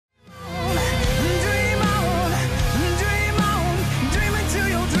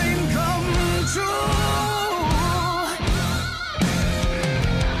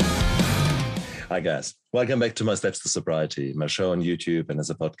guys. Welcome back to My Steps to Sobriety, my show on YouTube and as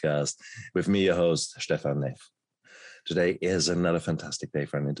a podcast with me, your host, Stefan Neff. Today is another fantastic day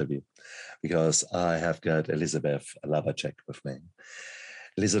for an interview because I have got Elizabeth Lavacek with me.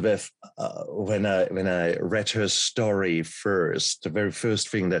 Elizabeth, when I read her story first, the very first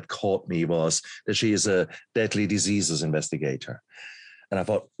thing that caught me was that she is a deadly diseases investigator. And I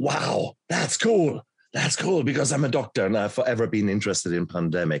thought, wow, that's cool. That's cool because I'm a doctor and I've forever been interested in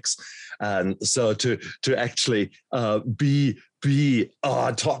pandemics. And so to actually talk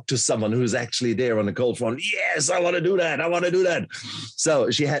to someone who's actually there on the cold front, yes, I want to do that. I want to do that. So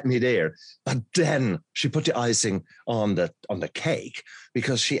she had me there. But then she put the icing on the cake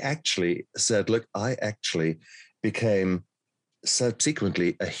because she actually said, look, I actually became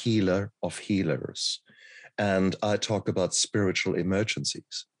subsequently a healer of healers. And I talk about spiritual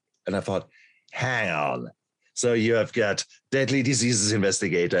emergencies. And I thought, hang on. So you have got deadly diseases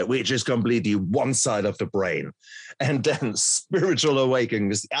investigator, which is completely one side of the brain. And then spiritual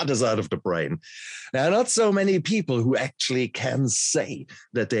awakening is the other side of the brain. Now, not so many people who actually can say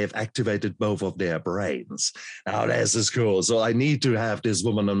that they have activated both of their brains. Now, this is cool. So I need to have this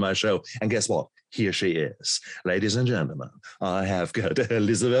woman on my show. And guess what? Here she is. Ladies and gentlemen, I have got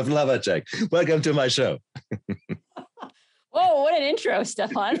Elizabeth Lavacek. Welcome to my show. Whoa, what an intro,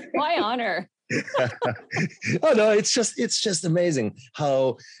 Stefan. My honor. Oh no, it's just amazing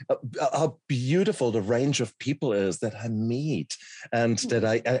how beautiful the range of people is that I meet and that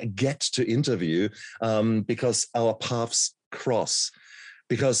I get to interview because our paths cross.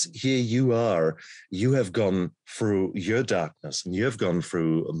 Because here you are, you have gone through your darkness and you have gone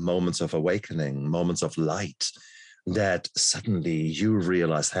through moments of awakening, moments of light, that suddenly you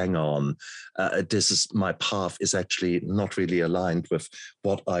realize, hang on, my path is actually not really aligned with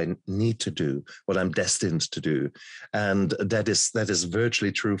what I need to do, what I'm destined to do. And that is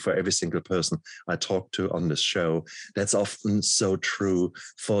virtually true for every single person I talk to on this show. That's often so true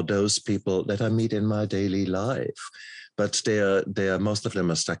for those people that I meet in my daily life. But they are most of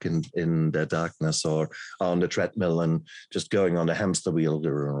them are stuck in their darkness or on the treadmill and just going on a hamster wheel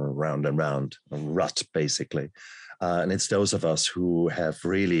round and round, a rut, basically. And it's those of us who have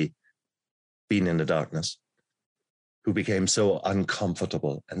really been in the darkness, who became so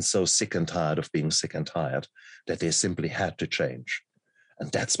uncomfortable and so sick and tired of being sick and tired that they simply had to change.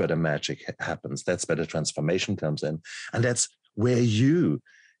 And that's where the magic happens. That's where the transformation comes in. And that's where you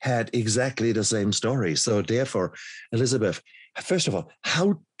had exactly the same story. So therefore, Elizabeth, first of all,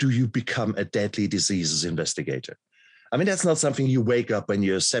 how do you become a deadly diseases investigator? I mean, that's not something you wake up when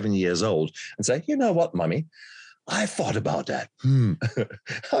you're 7 years old and say, you know what, mommy? I thought about that.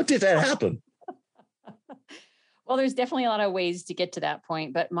 How did that happen? Well, there's definitely a lot of ways to get to that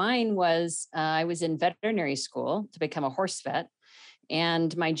point, but mine was I was in veterinary school to become a horse vet.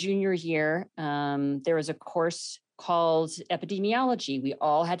 And my junior year, there was a course called epidemiology. We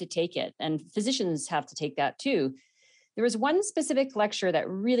all had to take it, and physicians have to take that too. There was one specific lecture that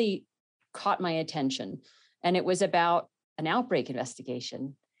really caught my attention, and it was about an outbreak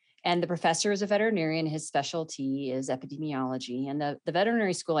investigation. And the professor is a veterinarian. His specialty is epidemiology. And the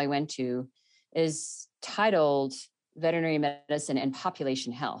veterinary school I went to is titled Veterinary Medicine and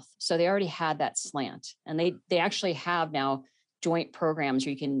Population Health. So they already had that slant. And they actually have now joint programs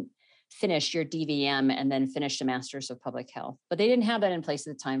where you can finish your DVM and then finish a Master's of Public Health. But they didn't have that in place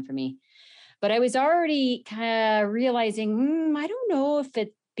at the time for me. But I was already kind of realizing, I don't know if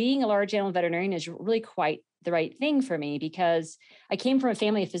being a large animal veterinarian is really quite the right thing for me, because I came from a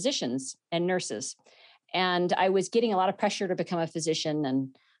family of physicians and nurses, and I was getting a lot of pressure to become a physician.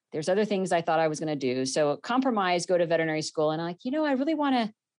 And there's other things I thought I was going to do. So compromise, go to veterinary school. And I'm like, I really want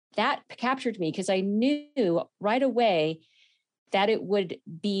to, that captured me because I knew right away that it would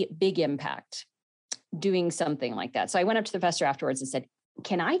be big impact doing something like that. So I went up to the professor afterwards and said,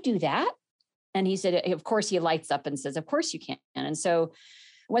 can I do that? And he said, of course. He lights up and says, of course you can. And so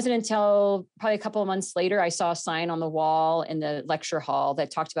it wasn't until probably a couple of months later, I saw a sign on the wall in the lecture hall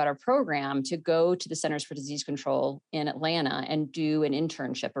that talked about our program to go to the Centers for Disease Control in Atlanta and do an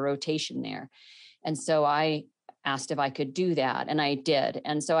internship, a rotation there. And so I asked if I could do that, and I did.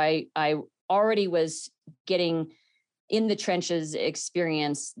 And so I already was getting in the trenches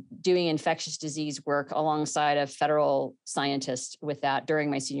experience doing infectious disease work alongside a federal scientist with that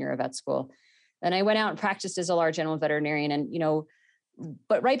during my senior year of vet school. Then I went out and practiced as a large animal veterinarian. And,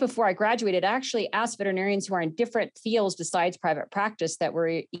 but right before I graduated, I actually asked veterinarians who are in different fields besides private practice that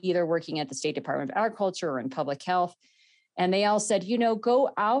were either working at the State Department of Agriculture or in public health. And they all said,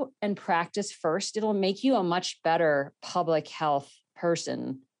 go out and practice first. It'll make you a much better public health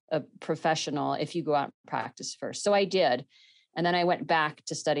person, a professional, if you go out and practice first. So I did. And then I went back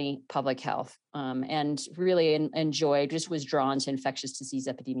to study public health and really enjoyed, just was drawn to infectious disease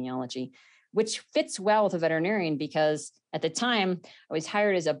epidemiology, which fits well with a veterinarian because at the time I was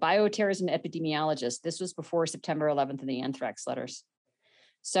hired as a bioterrorism epidemiologist. This was before September 11th and the anthrax letters.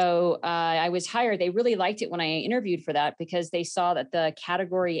 So I was hired. They really liked it when I interviewed for that because they saw that the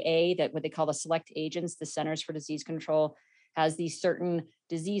category A, that what they call the select agents, the Centers for Disease Control, has these certain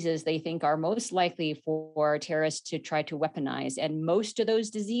diseases they think are most likely for terrorists to try to weaponize. And most of those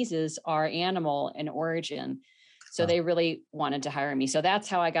diseases are animal in origin. So they really wanted to hire me. So that's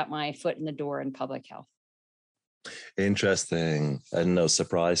how I got my foot in the door in public health. Interesting. And no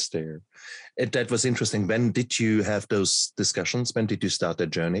surprise there. That was interesting. When did you have those discussions? When did you start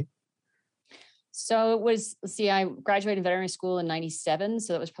that journey? So it was, I graduated veterinary school in 97.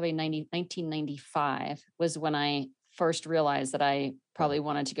 So that was probably 1995 was when I first realized that I probably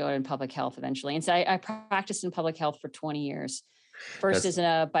wanted to go in public health eventually. And so I practiced in public health for 20 years. First as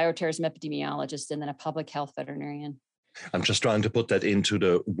a bioterrorism epidemiologist and then a public health veterinarian. I'm just trying to put that into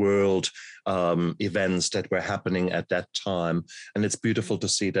the world events that were happening at that time. And it's beautiful to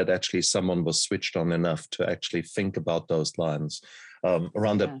see that actually someone was switched on enough to actually think about those lines.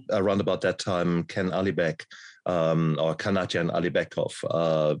 Around about that time, Ken Alibek, or Kanatyan Alibekov,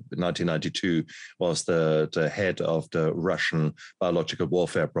 1992, was the head of the Russian biological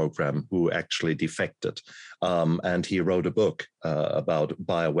warfare program who actually defected. And he wrote a book about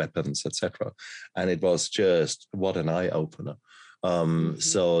bioweapons, etc. And it was just, what an eye-opener.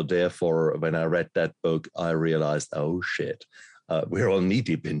 So therefore, when I read that book, I realized, oh, shit. We're all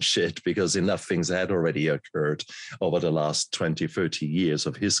knee-deep in shit because enough things had already occurred over the last 20, 30 years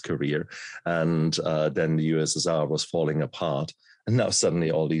of his career. And then the USSR was falling apart. And now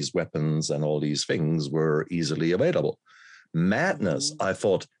suddenly all these weapons and all these things were easily available. Madness, I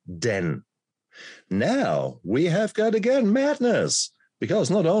thought, then. Now we have got, again, madness.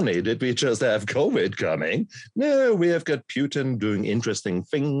 Because not only did we just have COVID coming, no, we have got Putin doing interesting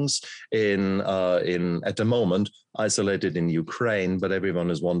things at the moment, isolated in Ukraine, but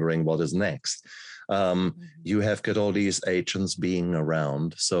everyone is wondering what is next. You have got all these agents being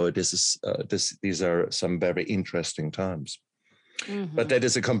around. So these are some very interesting times. But that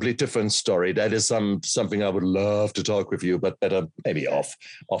is a complete different story. That is something I would love to talk with you, but better maybe off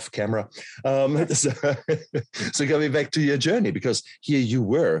camera. So going back to your journey, because here you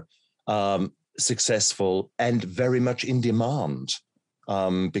were successful and very much in demand,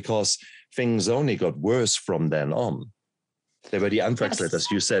 because things only got worse from then on. There were the anthrax letters,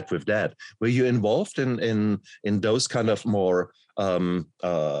 you said with that. Were you involved in those kind of more the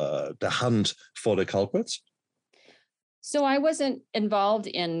hunt for the culprits? So I wasn't involved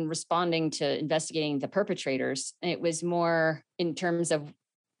in responding to investigating the perpetrators. It was more in terms of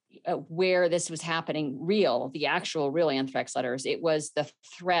where this was happening, the actual real anthrax letters. It was the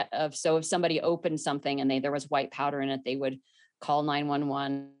threat of, so if somebody opened something and there was white powder in it, they would call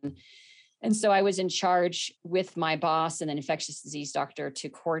 911. And so I was in charge with my boss and an infectious disease doctor to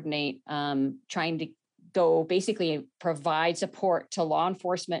coordinate, trying to go basically provide support to law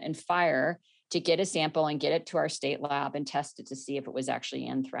enforcement and fire to get a sample and get it to our state lab and test it to see if it was actually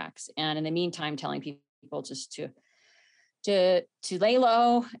anthrax. And in the meantime, telling people just to lay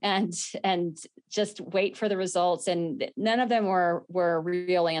low and just wait for the results. And none of them were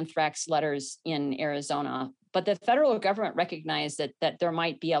real anthrax letters in Arizona. But the federal government recognized that there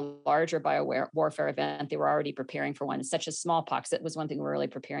might be a larger biowarfare event. They were already preparing for one, such as smallpox. That was one thing we were really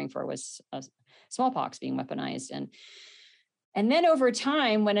preparing for, was smallpox being weaponized. And then over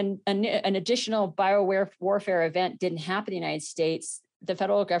time, when an additional biowarfare event didn't happen in the United States, the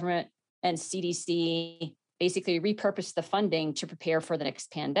federal government and CDC basically repurposed the funding to prepare for the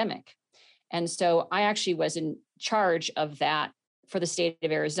next pandemic. And so I actually was in charge of that for the state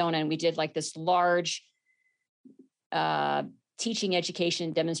of Arizona. And we did like this large teaching,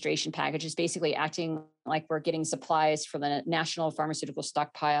 education, demonstration packages, basically acting like we're getting supplies from the National Pharmaceutical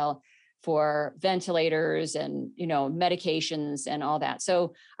Stockpile for ventilators and, medications and all that.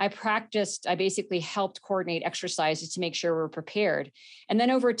 So I basically helped coordinate exercises to make sure we're prepared. And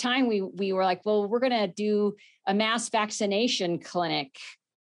then over time, we were like, well, we're going to do a mass vaccination clinic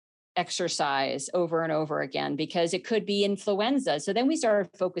exercise over and over again, because it could be influenza. So then we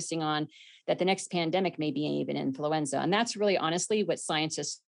started focusing on that the next pandemic may be even influenza. And that's really honestly what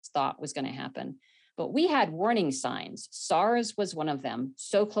scientists thought was going to happen. But we had warning signs. SARS was one of them,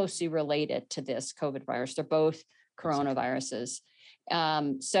 so closely related to this COVID virus. They're both coronaviruses.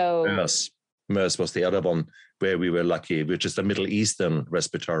 MERS was the other one where we were lucky, which is the Middle Eastern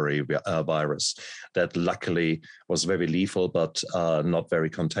respiratory virus that luckily was very lethal, but not very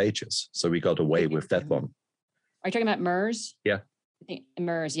contagious. So we got away with that one. Are you talking about MERS? Yeah. I think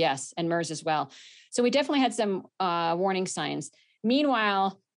MERS, yes, and MERS as well. So we definitely had some warning signs.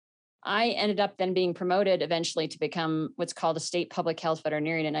 Meanwhile, I ended up then being promoted eventually to become what's called a state public health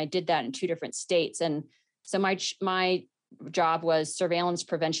veterinarian. And I did that in 2 different states. And so my job was surveillance,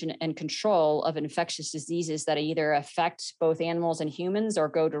 prevention, and control of infectious diseases that either affect both animals and humans or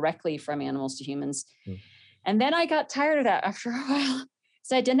go directly from animals to humans. Mm. And then I got tired of that after a while.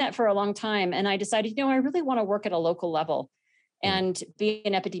 So I did that for a long time. And I decided, I really want to work at a local level and be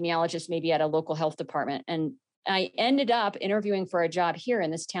an epidemiologist, maybe at a local health department. And I ended up interviewing for a job here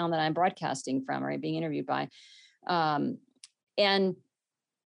in this town that I'm broadcasting from, or being interviewed by. And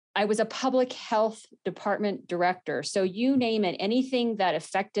I was a public health department director. So you name it, anything that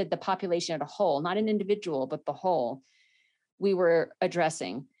affected the population as a whole, not an individual, but the whole, we were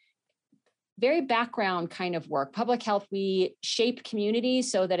addressing. Very background kind of work. Public health, we shape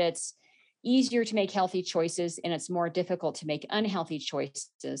communities so that it's easier to make healthy choices and it's more difficult to make unhealthy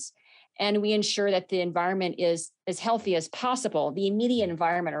choices. And we ensure that the environment is as healthy as possible, the immediate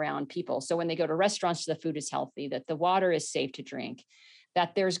environment around people. So when they go to restaurants, the food is healthy, that the water is safe to drink,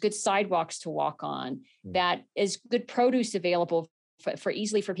 that there's good sidewalks to walk on, that is good produce available for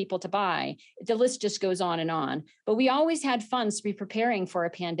easily for people to buy. The list just goes on and on. But we always had funds to be preparing for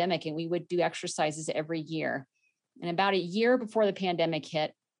a pandemic, and we would do exercises every year. And about a year before the pandemic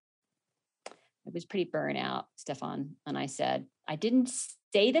hit, I was pretty burnt out, Stefan. And I said, I didn't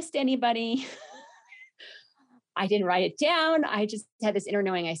say this to anybody. I didn't write it down. I just had this inner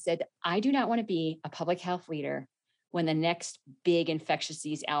knowing. I said, I do not want to be a public health leader when the next big infectious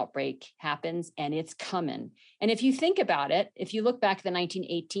disease outbreak happens, and it's coming. And if you think about it, if you look back at the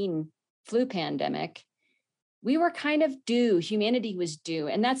 1918 flu pandemic, we were kind of due, humanity was due.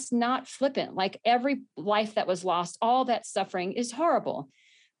 And that's not flippant. Like every life that was lost, all that suffering is horrible.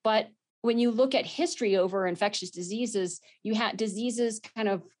 But when you look at history over infectious diseases, you had diseases kind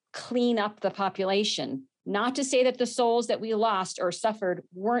of clean up the population. Not to say that the souls that we lost or suffered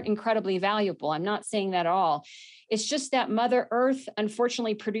weren't incredibly valuable. I'm not saying that at all. It's just that Mother Earth,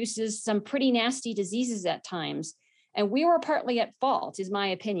 unfortunately, produces some pretty nasty diseases at times. And we were partly at fault, is my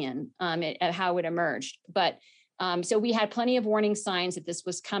opinion, at how it emerged. But so we had plenty of warning signs that this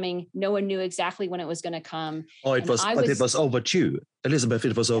was coming. No one knew exactly when it was going to come. Oh, it was overdue. Elizabeth,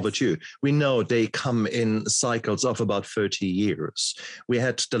 it was overdue. We know they come in cycles of about 30 years. We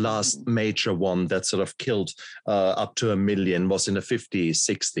had the last major one that sort of killed up to 1 million was in the 50s,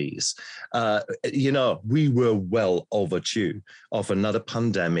 60s. We were well overdue of another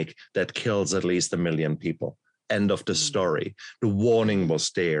pandemic that kills at least 1 million people. End of the story. The warning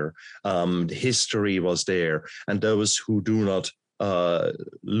was there. The history was there. And those who do not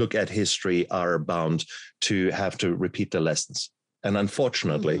look at history are bound to have to repeat the lessons. And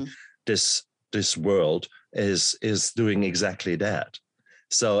unfortunately, this world is doing exactly that.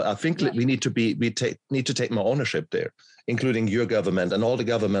 So I think we need to take more ownership there, including your government and all the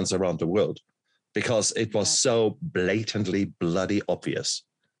governments around the world, because it was so blatantly bloody obvious.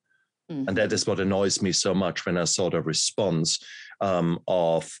 And that is what annoys me so much when I saw the response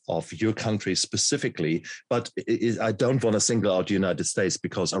of your country specifically. But I don't want to single out the United States,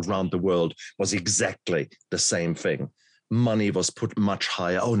 because around the world was exactly the same thing. Money was put much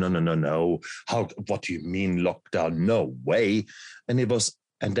higher. Oh, no. What do you mean lockdown? No way. And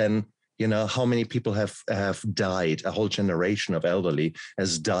then, how many people have died? A whole generation of elderly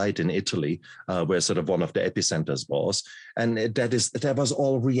has died in Italy, where sort of one of the epicenters was. And that was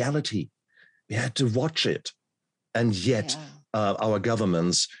all reality. We had to watch it. And yet our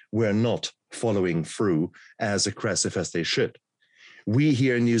governments were not following through as aggressive as they should. We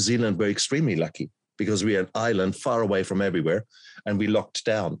here in New Zealand were extremely lucky, because we are an island far away from everywhere, and we locked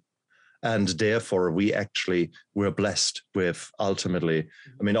down. And therefore, we actually were blessed with ultimately,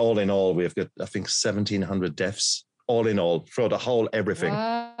 all in all, we've got, I think, 1,700 deaths, all in all, for the whole everything.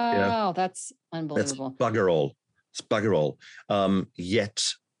 Wow, that's unbelievable. That's bugger all. It's bugger all. Yet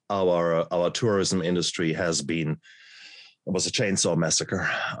our tourism industry it was a chainsaw massacre.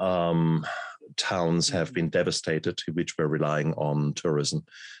 Towns have been devastated, which were relying on tourism.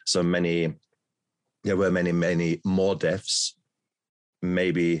 So there were many more deaths,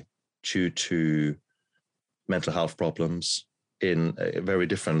 maybe due to mental health problems in a very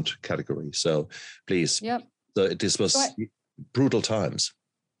different category. So please, so this was brutal times.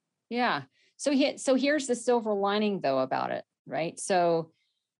 Yeah. So here's the silver lining, though, about it, right? So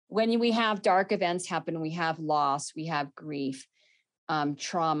when we have dark events happen, we have loss, we have grief,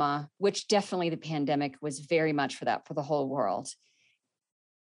 trauma, which definitely the pandemic was very much for that, for the whole world.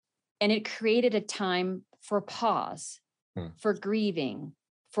 And it created a time for pause, for grieving,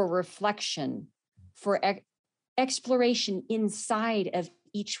 for reflection, for exploration inside of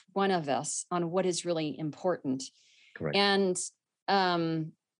each one of us on what is really important. Correct. And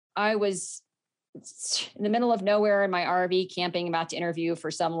I was in the middle of nowhere in my RV camping, about to interview for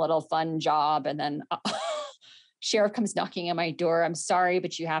some little fun job. And then sheriff comes knocking on my door. I'm sorry,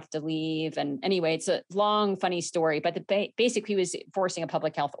 but you have to leave. And anyway, it's a long, funny story, but basically he was enforcing a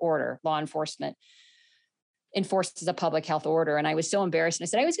public health order. Law enforcement enforces a public health order. And I was so embarrassed. And I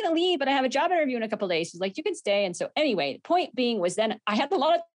said, I was going to leave, but I have a job interview in a couple of days. He's like, you can stay. And so anyway, the point being was then I had a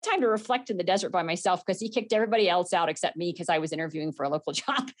lot of time to reflect in the desert by myself, because he kicked everybody else out except me, because I was interviewing for a local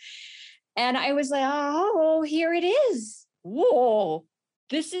job. And I was like, oh, here it is. Whoa,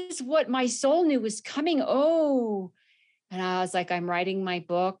 this is what my soul knew was coming. Oh, and I was like, I'm writing my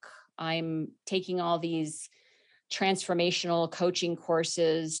book. I'm taking all these transformational coaching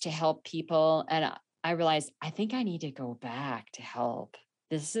courses to help people. And I realized, I think I need to go back to help.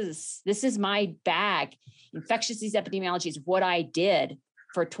 This is my bag. Infectious disease epidemiology is what I did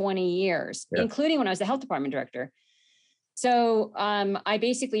for 20 years, including when I was the health department director. So I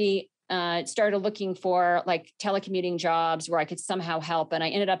basically started looking for like telecommuting jobs where I could somehow help. And I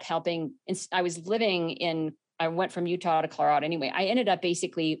ended up helping. I went from Utah to Colorado. Anyway, I ended up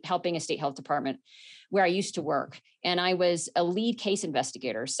basically helping a state health department where I used to work. And I was a lead case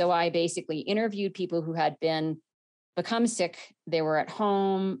investigator. So I basically interviewed people who had become sick. They were at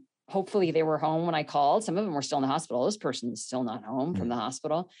home. Hopefully they were home when I called. Some of them were still in the hospital. This person's still not home from the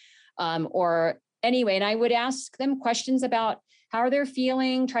hospital. Or anyway, and I would ask them questions about how are they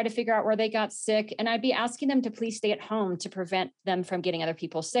feeling, try to figure out where they got sick. And I'd be asking them to please stay at home to prevent them from getting other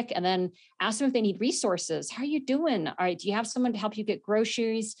people sick. And then ask them if they need resources. How are you doing? Do you have someone to help you get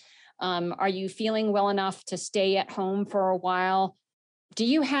groceries? Are you feeling well enough to stay at home for a while? Do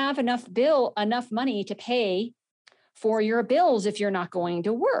you have enough money to pay for your bills if you're not going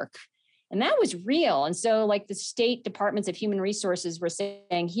to work? And that was real. And so like the state departments of human resources were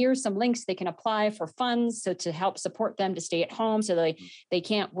saying, here's some links they can apply for funds. So to help support them to stay at home so they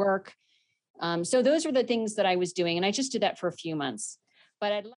can't work. So those were the things that I was doing. And I just did that for a few months.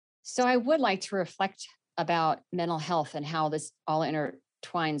 But I would like to reflect about mental health and how this all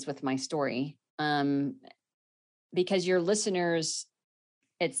intertwines with my story. Because your listeners,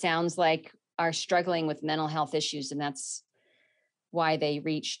 it sounds like, are struggling with mental health issues. And that's why they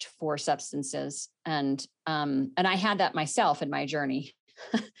reached for substances. And I had that myself in my journey.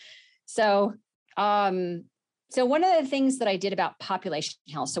 So one of the things that I did about population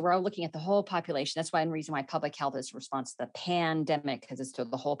health, so we're all looking at the whole population. That's one reason why public health is a response to the pandemic, because it's to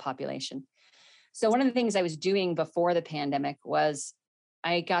the whole population. So one of the things I was doing before the pandemic was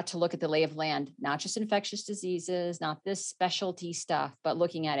I got to look at the lay of land, not just infectious diseases, not this specialty stuff, but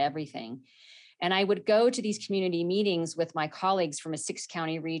looking at everything. And I would go to these community meetings with my colleagues from a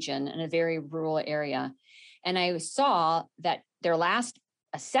 6-county region in a very rural area. And I saw that their last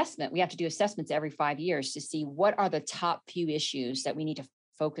assessment, we have to do assessments every 5 years to see what are the top few issues that we need to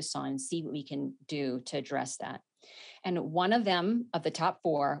focus on and see what we can do to address that. And one of them, of the top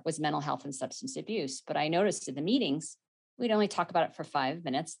 4, was mental health and substance abuse. But I noticed in the meetings, we'd only talk about it for 5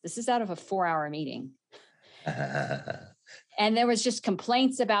 minutes. This is out of a 4-hour meeting. And there was just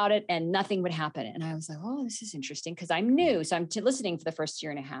complaints about it and nothing would happen. And I was like, oh, this is interesting, because I'm new. So I'm listening for the first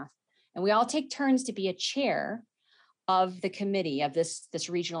year and a half. And we all take turns to be a chair of the committee, of this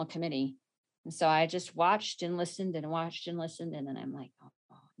regional committee. And so I just watched and listened and watched and listened. And then I'm like, oh,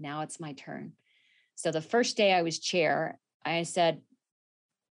 now it's my turn. So the first day I was chair, I said,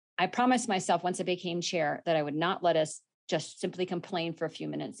 I promised myself once I became chair that I would not let us just simply complain for a few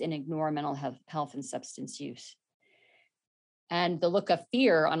minutes and ignore mental health and substance use. And the look of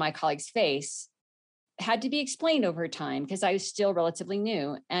fear on my colleague's face had to be explained over time because I was still relatively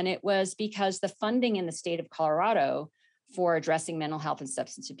new. And it was because the funding in the state of Colorado for addressing mental health and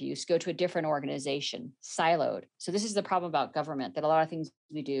substance abuse go to a different organization, siloed. So this is the problem about government, that a lot of things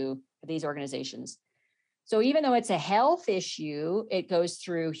we do for these organizations. So even though it's a health issue, it goes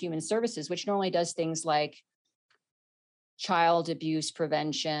through human services, which normally does things like child abuse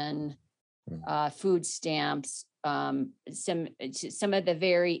prevention, food stamps, some of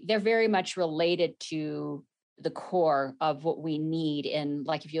they're very much related to the core of what we need. And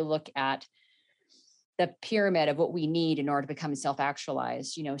like, if you look at the pyramid of what we need in order to become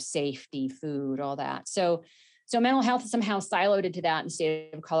self-actualized, safety, food, all that. So mental health is somehow siloed into that in the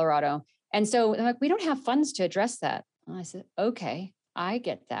state of Colorado. And so they're like, we don't have funds to address that. And I said, okay, I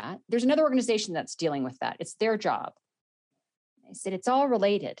get that. There's another organization that's dealing with that. It's their job. I said, it's all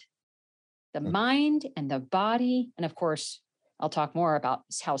related. The mind and the body, and of course, I'll talk more about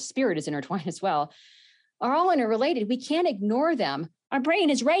how spirit is intertwined as well, are all interrelated. We can't ignore them. Our brain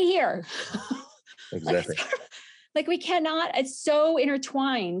is right here. Exactly. Like we cannot, it's so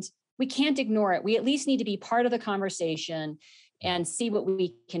intertwined. We can't ignore it. We at least need to be part of the conversation and see what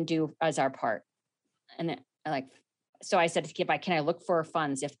we can do as our part. And then, like, so I said to Kip, can I look for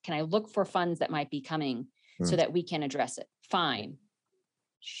funds? Can I look for funds that might be coming so that we can address it? Fine.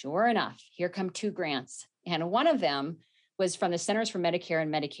 Sure enough, here come 2 grants. And one of them was from the Centers for Medicare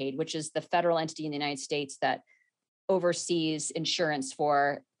and Medicaid, which is the federal entity in the United States that oversees insurance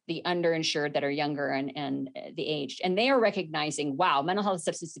for the underinsured that are younger and the aged. And they are recognizing, wow, mental health and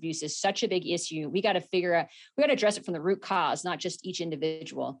substance abuse is such a big issue. We got to figure out, we got to address it from the root cause, not just each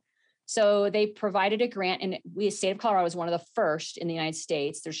individual. So they provided a grant, and the state of Colorado was one of the first in the United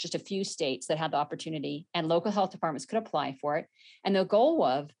States. There's just a few states that had the opportunity, and local health departments could apply for it. And the goal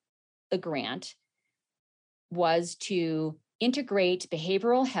of the grant was to integrate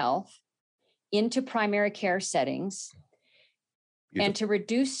behavioral health into primary care settings and to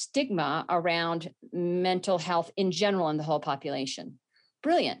reduce stigma around mental health in general in the whole population.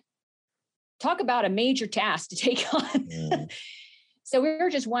 Brilliant. Talk about a major task to take on. So we were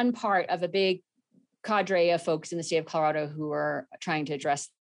just one part of a big cadre of folks in the state of Colorado who are trying to address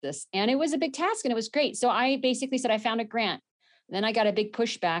this. And it was a big task and it was great. So I basically said, I found a grant. Then I got a big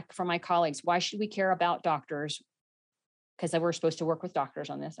pushback from my colleagues. Why should we care about doctors? Because we're supposed to work with doctors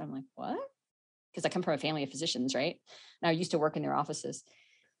on this. I'm like, what? Because I come from a family of physicians, right? And I used to work in their offices.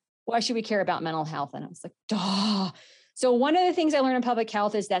 Why should we care about mental health? And I was like, duh. So one of the things I learned in public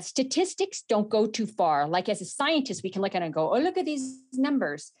health is that statistics don't go too far. Like as a scientist, we can look at it and go, oh, look at these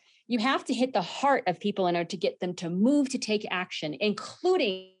numbers. You have to hit the heart of people in order to get them to move to take action,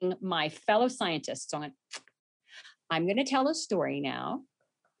 including my fellow scientists. So I'm going to tell a story now,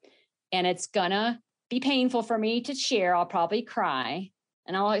 and it's going to be painful for me to share. I'll probably cry,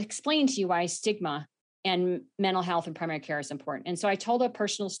 and I'll explain to you why stigma and mental health and primary care is important. And so I told a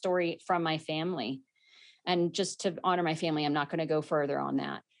personal story from my family. And just to honor my family, I'm not going to go further on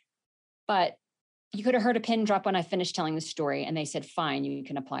that. But you could have heard a pin drop when I finished telling the story, and they said, fine, you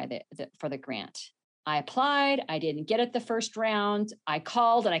can apply for the grant. I applied. I didn't get it the first round. I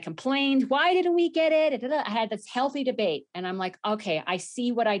called and I complained. Why didn't we get it? I had this healthy debate. And I'm like, okay, I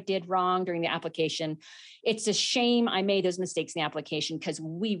see what I did wrong during the application. It's a shame I made those mistakes in the application because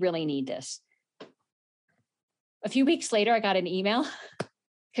we really need this. A few weeks later, I got an email.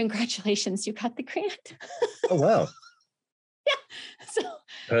 Congratulations, you got the grant. Oh, wow. Yeah. So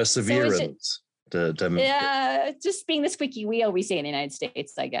perseverance. Yeah, just being the squeaky wheel we say in the United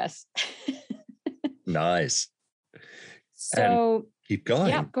States, I guess. Nice. So and keep going.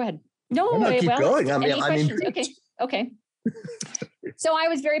 Yeah, go ahead. No, keep going. I mean, okay. So I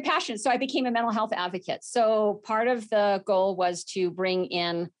was very passionate. So I became a mental health advocate. So part of the goal was to bring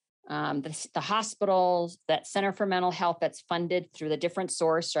in the hospitals, that Center for Mental Health that's funded through the different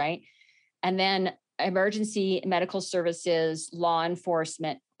source, right? And then emergency medical services, law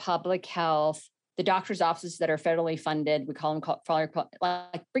enforcement, public health, the doctor's offices that are federally funded, we call them,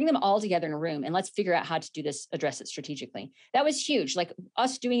 like bring them all together in a room and let's figure out how to do this, address it strategically. That was huge. Like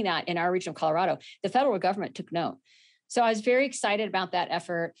us doing that in our region of Colorado, the federal government took note. So I was very excited about that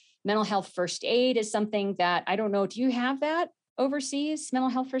effort. Mental health first aid is something that, I don't know, do you have that overseas, mental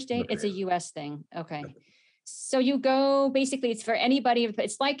health first aid? It's a US thing. Okay. So you go, basically it's for anybody.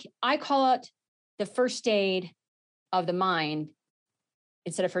 It's like, I call it the first aid of the mind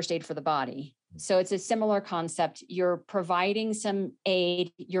instead of first aid for the body. So it's a similar concept. You're providing some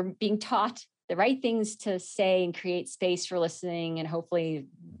aid. You're being taught the right things to say and create space for listening and hopefully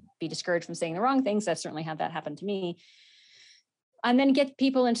be discouraged from saying the wrong things. I've certainly had that happen to me. And then get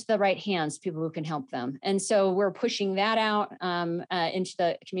people into the right hands, people who can help them. And so we're pushing that out into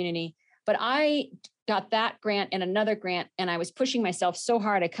the community. But I got that grant and another grant, and I was pushing myself so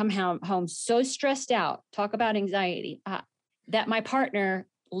hard. I come home so stressed out, talk about anxiety, that my partner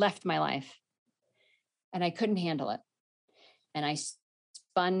left my life and I couldn't handle it. And I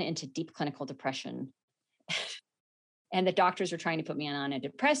spun into deep clinical depression. And the doctors were trying to put me on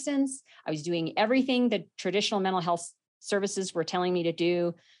antidepressants. I was doing everything the traditional mental health services were telling me to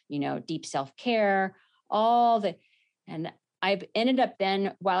do, deep self-care, and I've ended up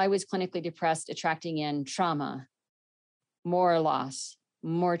then, while I was clinically depressed, attracting in trauma, more loss,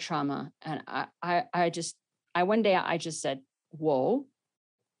 more trauma. And one day I just said, whoa,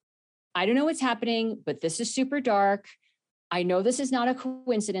 I don't know what's happening, but this is super dark. I know this is not a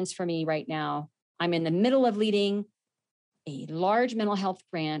coincidence for me right now. I'm in the middle of leading a large mental health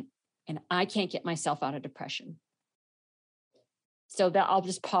grant, and I can't get myself out of depression. So that I'll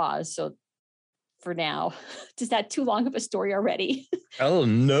just pause. So for now, is that too long of a story already? Oh,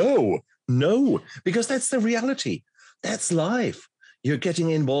 no, because that's the reality. That's life. You're getting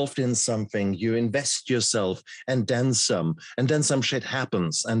involved in something, you invest yourself, and then some shit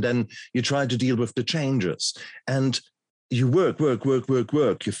happens, and then you try to deal with the changes. And you work.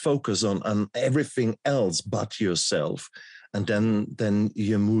 You focus on everything else but yourself. And then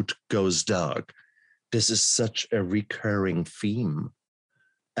your mood goes dark. This is such a recurring theme.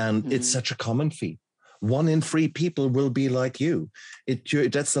 And it's such a common theme. 1 in 3 people will be like you.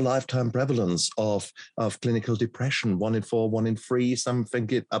 That's the lifetime prevalence of clinical depression. 1 in 4, 1 in 3,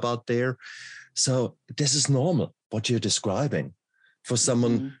 something about there. So this is normal, what you're describing, for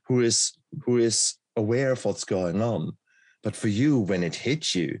someone who is aware of what's going on. But for you, when it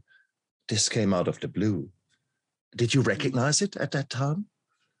hit you, this came out of the blue. Did you recognize it at that time?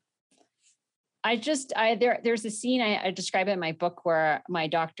 There's a scene I describe it in my book where my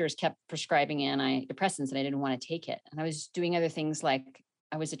doctors kept prescribing antidepressants and I didn't want to take it. And I was doing other things, like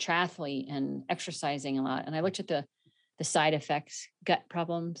I was a triathlete and exercising a lot. And I looked at the side effects, gut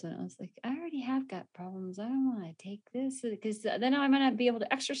problems, and I was like, I already have gut problems. I don't want to take this because then I might not be able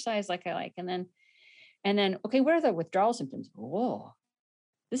to exercise like I like. And then, okay, what are the withdrawal symptoms? Whoa,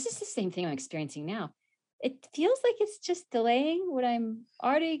 this is the same thing I'm experiencing now. It feels like it's just delaying what I'm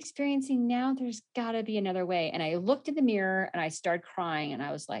already experiencing now. There's got to be another way. And I looked in the mirror and I started crying and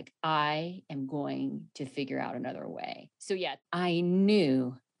I was like, I am going to figure out another way. So yeah, I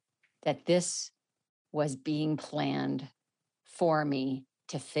knew that this was being planned for me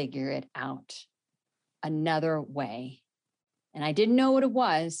to figure it out another way. And I didn't know what it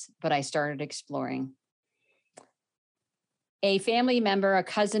was, but I started exploring. A family member, a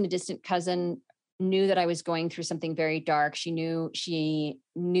distant cousin, knew that I was going through something very dark. She knew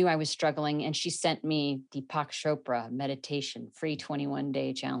I was struggling, and she sent me Deepak Chopra meditation, free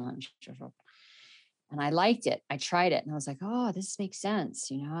 21-day challenge. And I liked it. I tried it and I was like, oh, this makes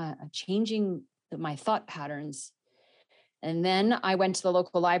sense. Changing my thought patterns. And then I went to the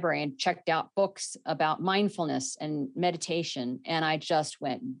local library and checked out books about mindfulness and meditation. And I just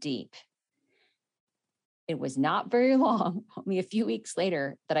went deep. It was not very long, only a few weeks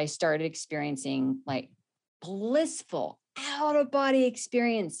later, that I started experiencing like blissful out-of-body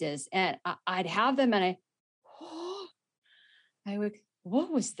experiences. And I'd have them and I would,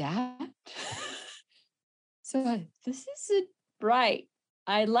 what was that? So this isn't right.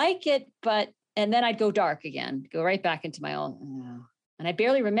 I like it, and then I'd go dark again, go right back into my own. And I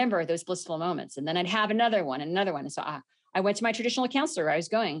barely remember those blissful moments. And then I'd have another one. And so I went to my traditional counselor where I was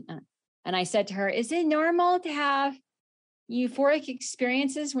going. And I said to her, is it normal to have euphoric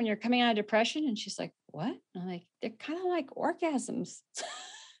experiences when you're coming out of depression? And she's like, what? And I'm like, they're kind of like orgasms.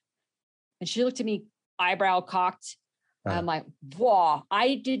 And she looked at me, eyebrow cocked. I'm like, whoa,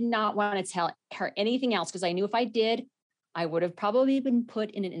 I did not want to tell her anything else because I knew if I did, I would have probably been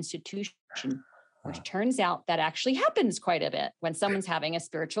put in an institution, which turns out that actually happens quite a bit when someone's having a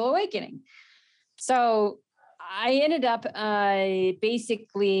spiritual awakening. So I ended up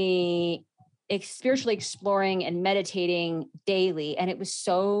basically spiritually exploring and meditating daily. And it was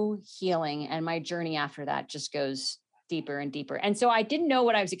so healing. And my journey after that just goes deeper and deeper. And so I didn't know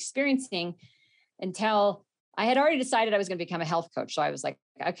what I was experiencing until I had already decided I was going to become a health coach. So I was like,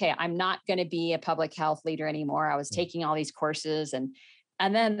 okay, I'm not going to be a public health leader anymore. I was taking all these courses. And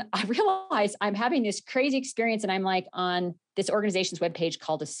then I realized I'm having this crazy experience. And I'm like on this organization's webpage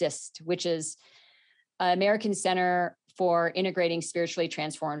called Assist, which is American Center for Integrating Spiritually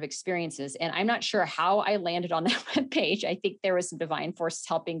Transformative Experiences. And I'm not sure how I landed on that webpage. I think there was some divine force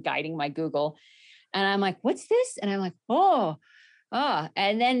helping, guiding my Google. And I'm like, what's this? And I'm like,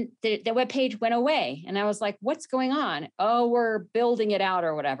 and then the webpage went away. And I was like, what's going on? Oh, we're building it out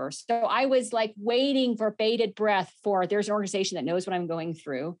or whatever. So I was like waiting for bated breath for there's an organization that knows what I'm going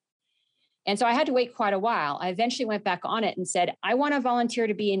through. And so I had to wait quite a while. I eventually went back on it and said, I want to volunteer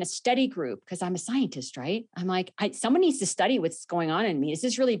to be in a study group because I'm a scientist, right? I'm like, someone needs to study what's going on in me. This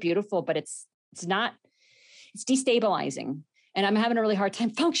is really beautiful, but it's destabilizing. And I'm having a really hard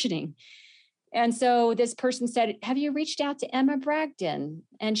time functioning. And so this person said, have you reached out to Emma Bragdon?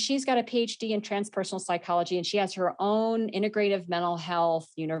 And she's got a PhD in transpersonal psychology, and she has her own integrative mental health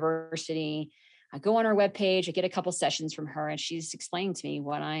university. I go on her webpage, I get a couple sessions from her, and she's explaining to me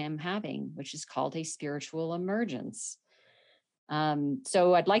what I am having, which is called a spiritual emergence.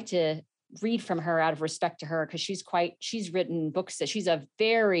 So I'd like to read from her out of respect to her, because she's written books that she's a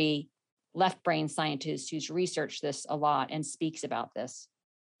very left brain scientist who's researched this a lot and speaks about this.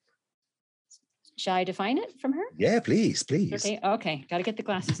 Shall I define it from her? Yeah, please. Okay. Got to get the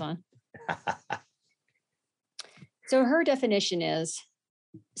glasses on. So her definition is,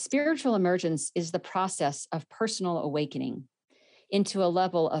 spiritual emergence is the process of personal awakening into a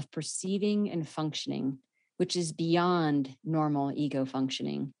level of perceiving and functioning which is beyond normal ego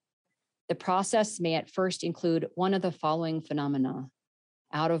functioning. The process may at first include one of the following phenomena: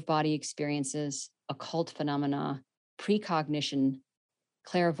 out-of-body experiences, occult phenomena, precognition,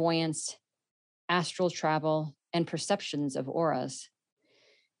 clairvoyance, astral travel, and perceptions of auras.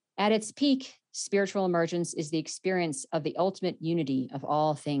 At its peak, spiritual emergence is the experience of the ultimate unity of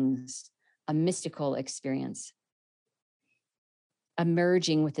all things, a mystical experience, a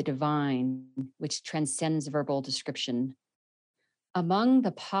merging with the divine, which transcends verbal description. Among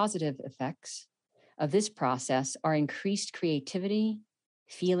the positive effects of this process are increased creativity,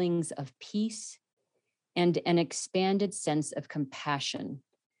 feelings of peace, and an expanded sense of compassion.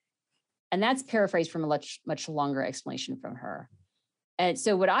 And that's paraphrased from a much longer explanation from her. And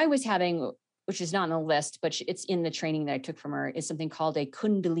so what I was having, which is not on the list, but it's in the training that I took from her, is something called a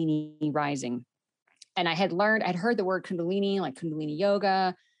Kundalini rising. And I had heard the word Kundalini, like Kundalini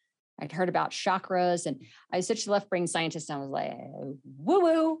yoga. I'd heard about chakras, and I was such a left brain scientist. And I was like,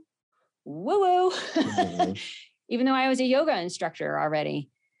 woo woo. Mm-hmm. Even though I was a yoga instructor already.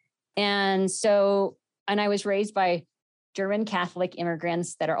 And I was raised by German Catholic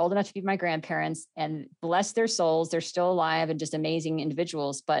immigrants that are old enough to be my grandparents, and bless their souls, they're still alive and just amazing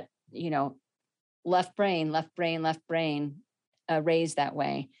individuals. But, left brain, raised that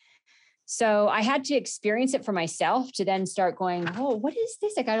way. So I had to experience it for myself to then start going, oh, what is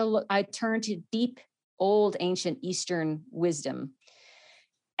this? I turned to deep, old, ancient Eastern wisdom.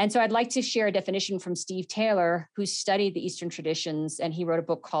 And so I'd like to share a definition from Steve Taylor, who studied the Eastern traditions, and he wrote a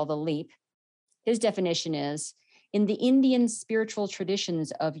book called The Leap. His definition is, in the Indian spiritual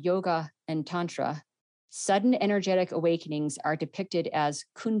traditions of yoga and tantra, sudden energetic awakenings are depicted as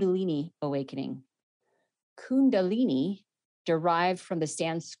Kundalini awakening. Kundalini, derived from the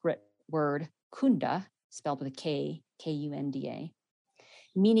Sanskrit word kunda, spelled with a K, K-U-N-D-A,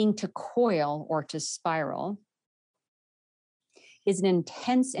 meaning to coil or to spiral, is an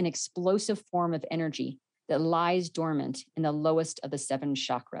intense and explosive form of energy that lies dormant in the lowest of the 7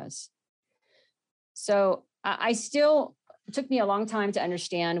 chakras. So it took me a long time to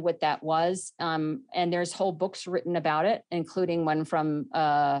understand what that was. And there's whole books written about it, including one from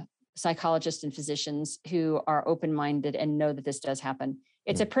psychologists and physicians who are open-minded and know that this does happen.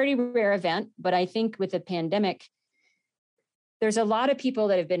 It's a pretty rare event, but I think with the pandemic, there's a lot of people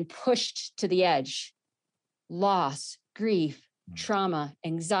that have been pushed to the edge: loss, grief, trauma,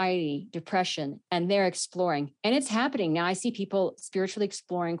 anxiety, depression, and they're exploring. And it's happening now. I see people spiritually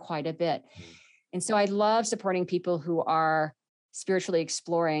exploring quite a bit. And so I love supporting people who are spiritually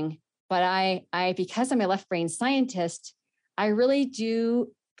exploring. But I because I'm a left brain scientist, I really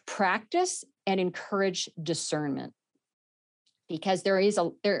do practice and encourage discernment, because there is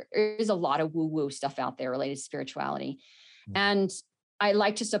a lot of woo-woo stuff out there related to spirituality. And I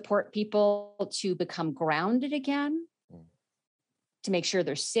like to support people to become grounded again, to make sure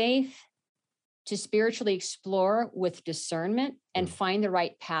they're safe, to spiritually explore with discernment and find the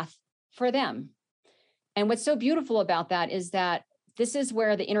right path for them. And what's so beautiful about that is that this is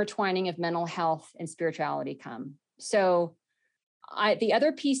where the intertwining of mental health and spirituality come. So the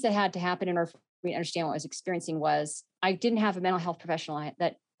other piece that had to happen in order for me to understand what I was experiencing was I didn't have a mental health professional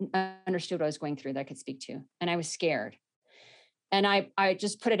that understood what I was going through that I could speak to. And I was scared. And I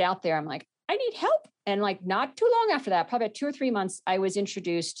just put it out there. I'm like, I need help. And like not too long after that, probably 2 or 3 months, I was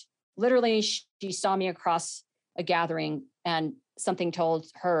introduced. Literally, she saw me across a gathering and something told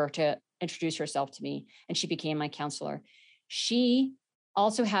her to introduce herself to me, and she became my counselor. She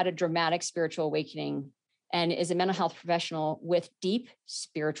also had a dramatic spiritual awakening and is a mental health professional with deep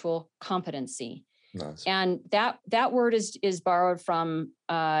spiritual competency. Nice. And that word is borrowed from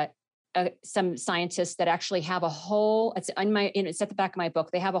some scientists that actually have a whole, it's at the back of my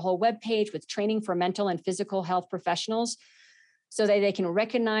book. They have a whole webpage with training for mental and physical health professionals so that they can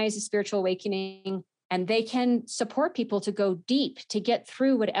recognize the spiritual awakening, and they can support people to go deep, to get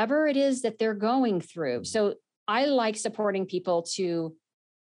through whatever it is that they're going through. So I like supporting people to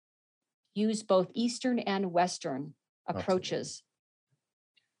use both Eastern and Western approaches.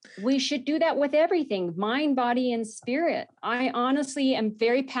 Absolutely. We should do that with everything, mind, body, and spirit. I honestly am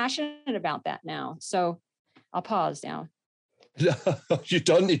very passionate about that now. So I'll pause now. You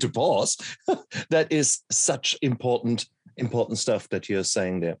don't need to pause. That is such important stuff that you're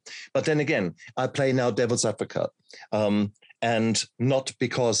saying there. But then again, I play now devil's advocate, and not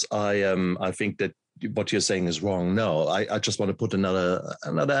because I think that what you're saying is wrong. No, I just want to put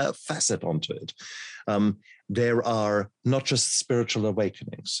another facet onto it. There are not just spiritual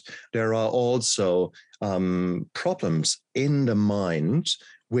awakenings. There are also problems in the mind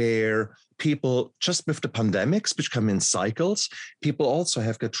where people, just with the pandemics, which come in cycles, people also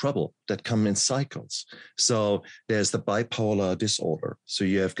have got trouble that come in cycles. So there's the bipolar disorder. So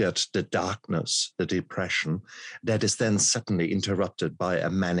you have got the darkness, the depression, that is then suddenly interrupted by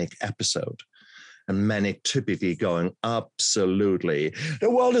a manic episode. And manic typically going, absolutely, the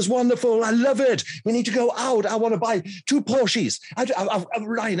world is wonderful, I love it, we need to go out, I want to buy 2 Porsches, I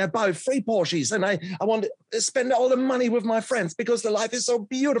buy 3 Porsches, and I want to spend all the money with my friends because the life is so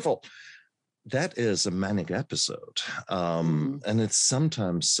beautiful. That is a manic episode. And it's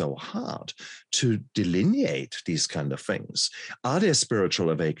sometimes so hard to delineate these kind of things. Are there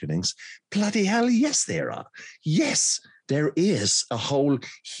spiritual awakenings? Bloody hell, yes, there are. Yes, there is a whole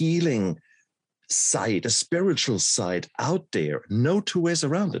healing side, a spiritual side out there. No two ways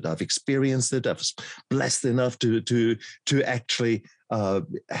around it. I've experienced it. I was blessed enough to actually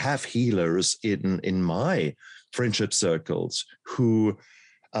have healers in my friendship circles who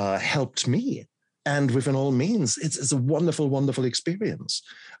helped me. And within all means, it's a wonderful, wonderful experience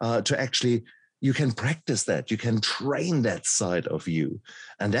to actually, you can practice that. You can train that side of you.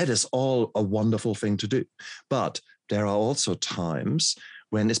 And that is all a wonderful thing to do. But there are also times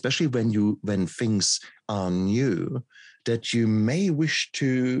when, especially when things are new, that you may wish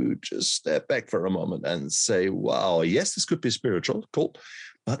to just step back for a moment and say, wow, yes, this could be spiritual, cool,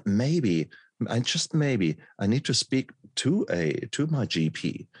 but maybe, and just maybe, I need to speak to my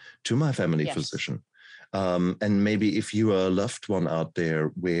GP, to my family physician. And maybe if you are a loved one out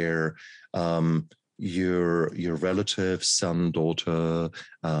there where your relative, son, daughter,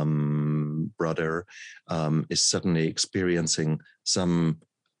 brother is suddenly experiencing some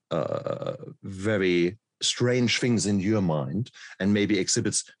very strange things in your mind and maybe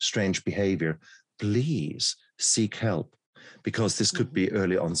exhibits strange behavior, please seek help, because this could be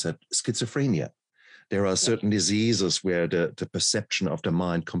early onset schizophrenia. There are certain diseases where the perception of the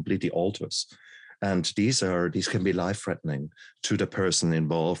mind completely alters. And these can be life-threatening to the person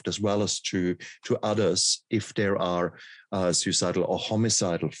involved, as well as to others if there are suicidal or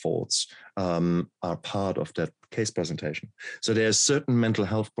homicidal thoughts are part of that case presentation. So there's certain mental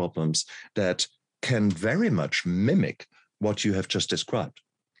health problems that can very much mimic what you have just described.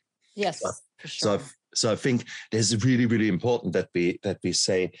 Yes, for sure. So I think it's really, really important that we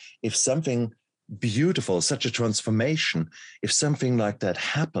say, if something beautiful, such a transformation, if something like that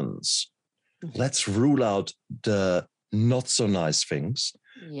happens, let's rule out the not so nice things,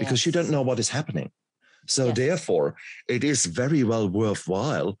 because you don't know what is happening. So therefore, it is very well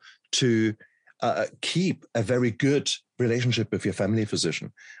worthwhile to keep a very good relationship with your family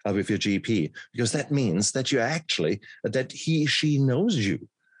physician, with your GP, because that means that that she knows you.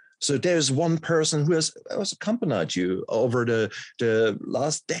 So there's one person who has accompanied you over the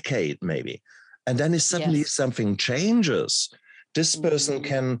last decade, maybe. And then if suddenly something changes, this person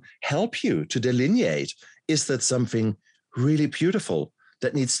can help you to delineate, is that something really beautiful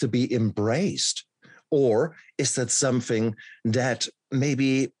that needs to be embraced? Or is that something that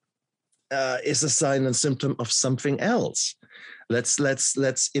maybe is a sign and symptom of something else?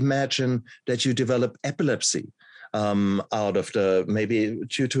 Let's imagine that you develop epilepsy out of maybe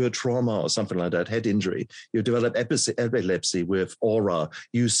due to a trauma or something like that, head injury. You develop epilepsy with aura.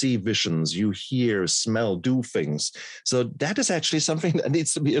 You see visions, you hear, smell, do things. So that is actually something that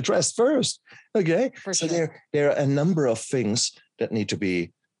needs to be addressed first. Okay. So there are a number of things that need to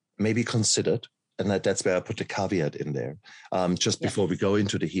be maybe considered. And that's where I put the caveat in there, before we go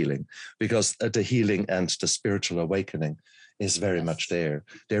into the healing, because the healing and the spiritual awakening is very much there.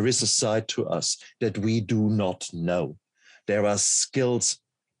 There is a side to us that we do not know. There are skills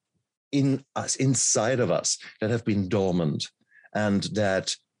in us, inside of us, that have been dormant and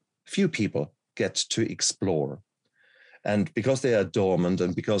that few people get to explore. And because they are dormant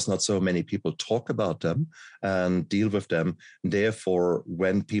and because not so many people talk about them and deal with them, therefore,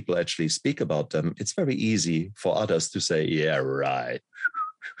 when people actually speak about them, it's very easy for others to say, yeah, right,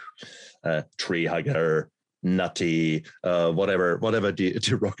 tree hugger, nutty, whatever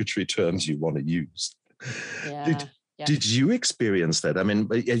derogatory terms you want to use. Did you experience that? I mean,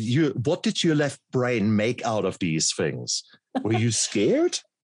 what did your left brain make out of these things? Were you scared?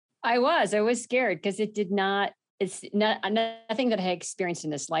 I was scared because it's nothing that I had experienced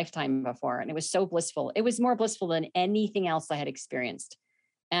in this lifetime before. And it was so blissful. It was more blissful than anything else I had experienced.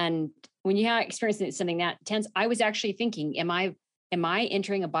 And when you have experienced something that intense, I was actually thinking, am I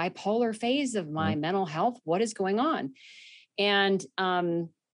entering a bipolar phase of my mental health? What is going on? And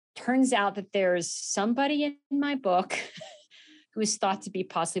turns out that there's somebody in my book who is thought to be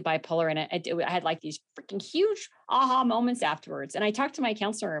possibly bipolar. And I had like these freaking huge aha moments afterwards. And I talked to my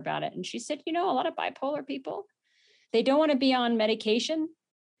counselor about it. And she said, a lot of bipolar people, they don't want to be on medication,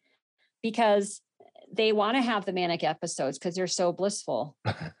 because they want to have the manic episodes because they're so blissful.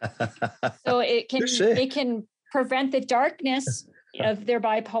 So it can prevent the darkness of their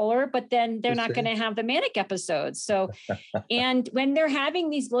bipolar, but then they're not going to have the manic episodes. So, and when they're having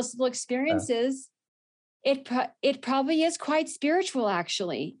these blissful experiences, it probably is quite spiritual,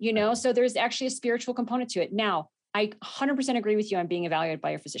 actually, so there's actually a spiritual component to it. Now, I 100% agree with you on being evaluated by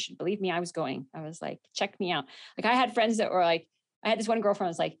your physician. Believe me, I was like, check me out. Like, I had friends that were like, I had this one girlfriend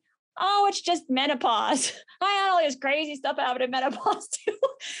was like, oh, it's just menopause. I had all this crazy stuff happening in menopause too.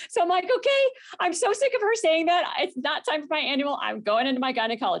 So I'm like, okay, I'm so sick of her saying that. It's not time for my annual. I'm going into my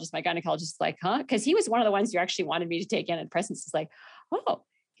gynecologist. My gynecologist is like, huh? Because he was one of the ones who actually wanted me to take antidepressants. He's like, oh,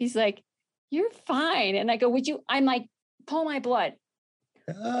 he's like, you're fine. And I go, I'm like, pull my blood.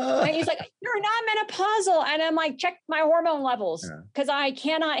 And he's like, you're not menopausal. And I'm like, check my hormone levels because I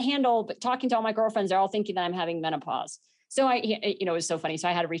cannot handle talking to all my girlfriends. They're all thinking that I'm having menopause. So it was so funny. So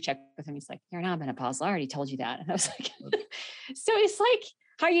I had to recheck with him. He's like, you're not menopausal. I already told you that. And I was like, so it's like,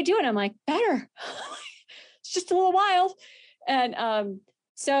 how are you doing? I'm like, better. It's just a little wild. And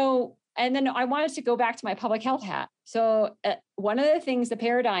and then I wanted to go back to my public health hat. So one of the things, the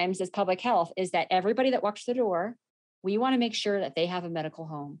paradigms as public health is that everybody that walks the door, we want to make sure that they have a medical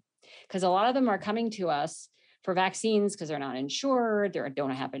home, because a lot of them are coming to us for vaccines because they're not insured.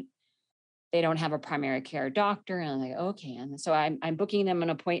 They don't have a primary care doctor. And I'm like, okay. And so I'm booking them an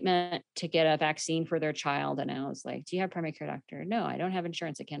appointment to get a vaccine for their child. And I was like, do you have a primary care doctor? No, I don't have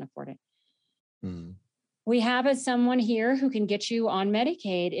insurance. I can't afford it. Mm. We have someone here who can get you on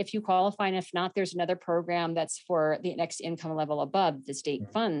Medicaid if you qualify. And if not, there's another program that's for the next income level above the state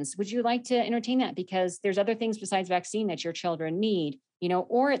funds. Would you like to entertain that? Because there's other things besides vaccine that your children need,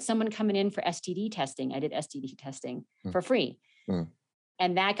 or it's someone coming in for STD testing. I did STD testing for free.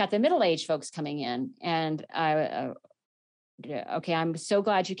 And that got the middle-aged folks coming in. And okay, I'm so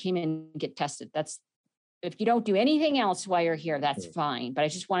glad you came in and get tested. If you don't do anything else while you're here, that's fine. But I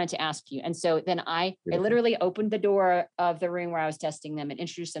just wanted to ask you. And so then I literally opened the door of the room where I was testing them and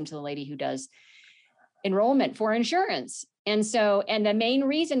introduced them to the lady who does enrollment for insurance. And the main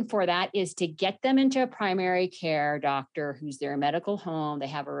reason for that is to get them into a primary care doctor who's their medical home, they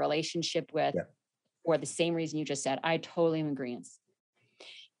have a relationship with, or the same reason you just said. I totally am in agreement.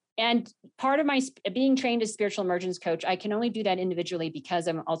 And part of my being trained as spiritual emergence coach, I can only do that individually because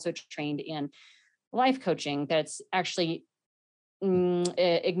I'm also trained in life coaching that's actually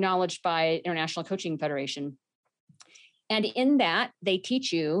acknowledged by International Coaching Federation. And in that, they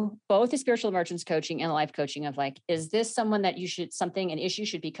teach you both the spiritual emergence coaching and the life coaching of like, is this someone that an issue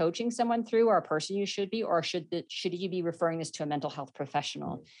should be coaching someone through, or a person you should be, or should you be referring this to a mental health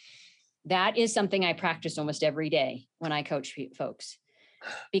professional? That is something I practice almost every day when I coach folks,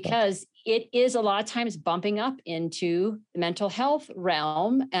 because it is a lot of times bumping up into the mental health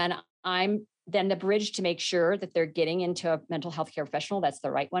realm. And I'm then the bridge to make sure that they're getting into a mental health care professional that's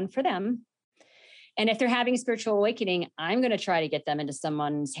the right one for them. And if they're having a spiritual awakening, I'm going to try to get them into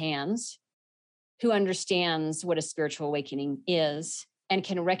someone's hands who understands what a spiritual awakening is and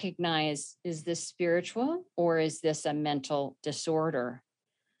can recognize, is this spiritual or is this a mental disorder?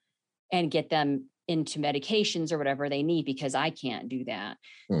 And get them into medications or whatever they need, because I can't do that.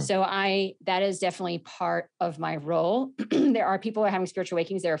 So that is definitely part of my role. There are people who are having spiritual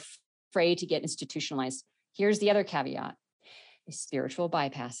awakenings. They're afraid to get institutionalized. Here's the other caveat: is spiritual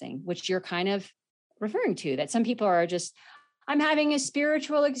bypassing, which you're kind of referring to, that some people are just, I'm having a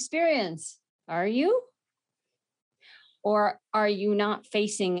spiritual experience. Are you? Or are you not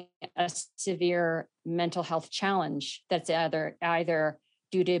facing a severe mental health challenge that's either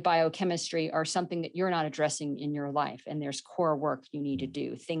due to biochemistry or something that you're not addressing in your life? And there's core work you need to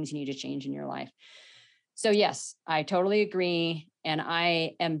do, things you need to change in your life. So yes, I totally agree. And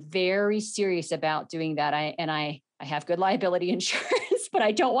I am very serious about doing that. I have good liability insurance, but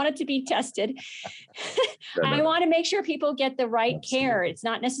I don't want it to be tested. I want to make sure people get the right care. It's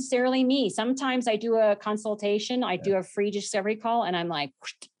not necessarily me. Sometimes I do a consultation, I do a free discovery call, and I'm like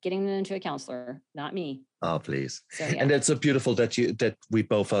getting them into a counselor, not me. Oh, please. So, yeah. And it's so beautiful that we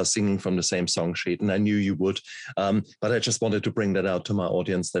both are singing from the same song sheet, and I knew you would. But I just wanted to bring that out to my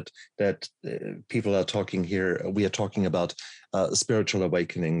audience, that people are talking here. We are talking about spiritual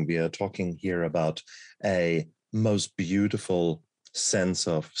awakening. We are talking here about a most beautiful sense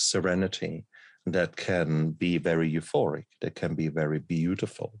of serenity that can be very euphoric, that can be very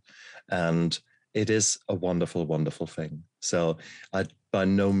beautiful. And it is a wonderful, wonderful thing. So I by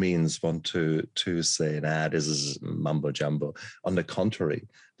no means want to say, this is mumbo jumbo. On the contrary,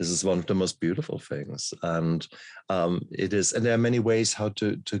 this is one of the most beautiful things, and it is. And there are many ways how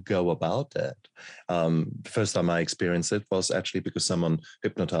to go about that. The first time I experienced it was actually because someone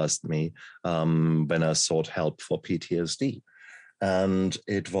hypnotized me when I sought help for PTSD, and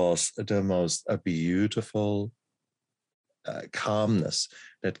it was the most beautiful calmness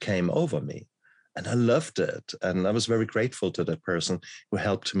that came over me. And I loved it. And I was very grateful to that person who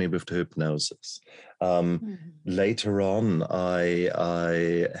helped me with the hypnosis. Later on,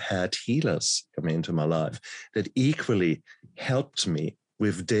 I had healers coming into my life that equally helped me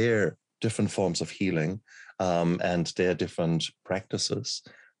with their different forms of healing and their different practices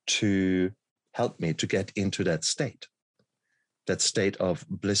to help me to get into that state of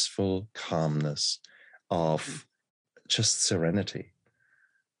blissful calmness, of just serenity.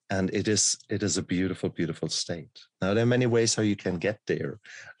 And it is a beautiful, beautiful state. Now, there are many ways how you can get there.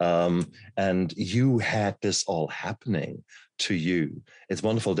 And you had this all happening to you. It's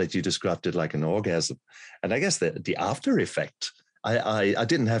wonderful that you described it like an orgasm. And I guess the after effect, I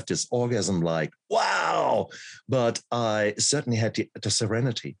didn't have this orgasm like, wow, but I certainly had the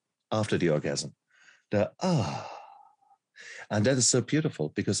serenity after the orgasm. And that is so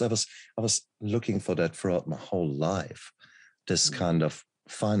beautiful, because I was looking for that throughout my whole life, this kind of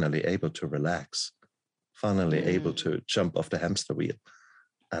finally able to relax, finally able to jump off the hamster wheel.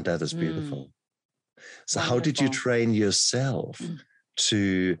 And that is beautiful. So wonderful. How did you train yourself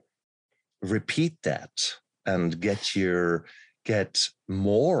to repeat that and get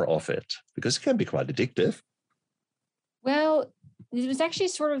more of it? Because it can be quite addictive. Well, it was actually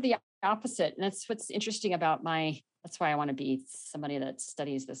sort of the opposite. And that's what's interesting about that's why I want to be somebody that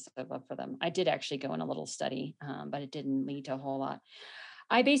studies this for them. I did actually go in a little study, but it didn't lead to a whole lot.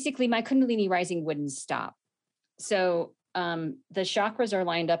 My Kundalini rising wouldn't stop. So the chakras are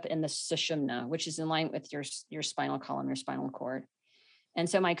lined up in the Sushumna, which is in line with your spinal column, your spinal cord. And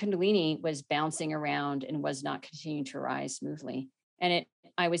so my Kundalini was bouncing around and was not continuing to rise smoothly. And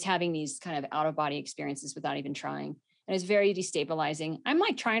I was having these kind of out of body experiences without even trying. And it was very destabilizing. I'm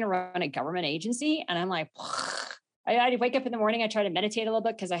like trying to run a government agency, and I'm like, I'd wake up in the morning, I try to meditate a little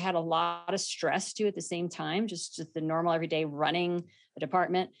bit because I had a lot of stress too at the same time, just the normal everyday running the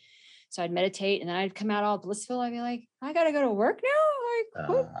department. So I'd meditate, and then I'd come out all blissful. I'd be like, I got to go to work now.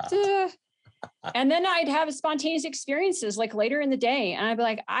 Like, and then I'd have spontaneous experiences like later in the day. And I'd be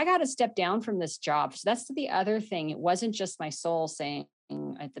like, I got to step down from this job. So that's the other thing. It wasn't just my soul saying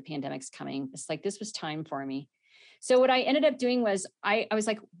the pandemic's coming. It's like, this was time for me. So what I ended up doing was I was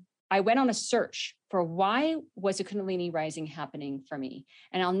like, I went on a search for why was a Kundalini rising happening for me?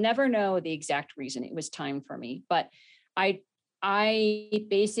 And I'll never know the exact reason. It was time for me. But I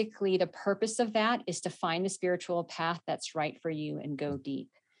basically, the purpose of that is to find the spiritual path that's right for you and go deep.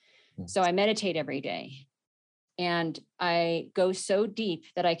 So I meditate every day, and I go so deep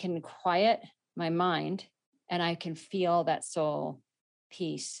that I can quiet my mind and I can feel that soul,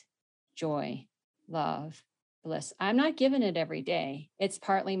 peace, joy, love, bliss. I'm not given it every day. It's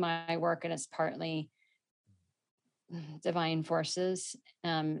partly my work, and it's partly divine forces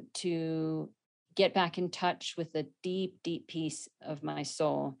to get back in touch with the deep, deep peace of my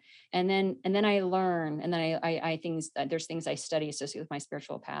soul. And then I learn, and then there's things I study associated with my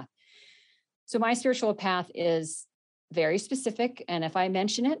spiritual path. So my spiritual path is very specific. And if I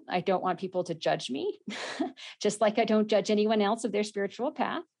mention it, I don't want people to judge me, just like I don't judge anyone else of their spiritual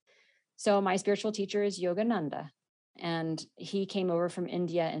path. So my spiritual teacher is Yogananda, and he came over from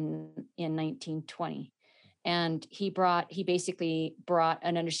India in 1920. And he basically brought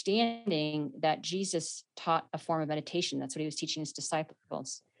an understanding that Jesus taught a form of meditation. That's what he was teaching his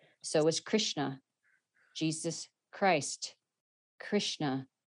disciples. So was Krishna, Jesus Christ, Krishna.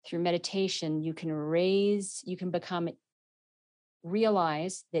 Through meditation, you can realize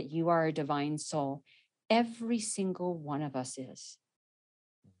that you are a divine soul. Every single one of us is.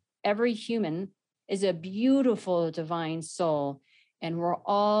 Every human is a beautiful divine soul, and we're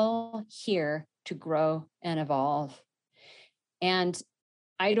all here to grow and evolve. And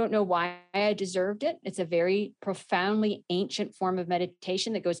I don't know why I deserved it. It's a very profoundly ancient form of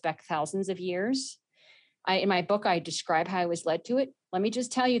meditation that goes back thousands of years. In my book, I describe how I was led to it. Let me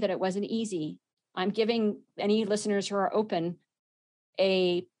just tell you that it wasn't easy. I'm giving any listeners who are open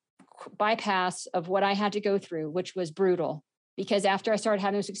a bypass of what I had to go through, which was brutal. Because after I started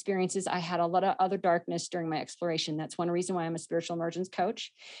having those experiences, I had a lot of other darkness during my exploration. That's one reason why I'm a spiritual emergence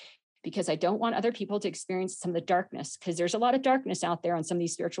coach, because I don't want other people to experience some of the darkness, because there's a lot of darkness out there on some of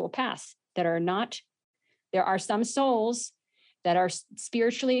these spiritual paths that are not, there are some souls that are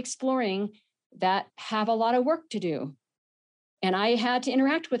spiritually exploring that have a lot of work to do. And I had to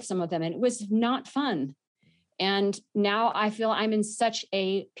interact with some of them, and it was not fun. And now I feel I'm in such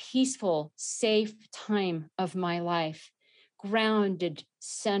a peaceful, safe time of my life, grounded,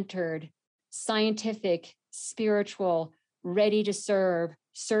 centered, scientific, spiritual, ready to serve,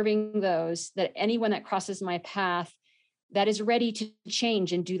 serving those, that anyone that crosses my path that is ready to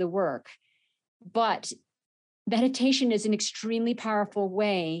change and do the work. But meditation is an extremely powerful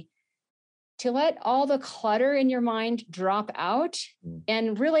way to let all the clutter in your mind drop out.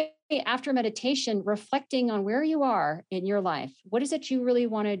 And really, after meditation, reflecting on where you are in your life. What is it you really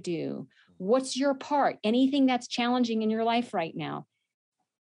want to do? What's your part? Anything that's challenging in your life right now?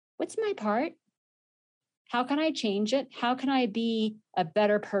 What's my part? How can I change it? How can I be a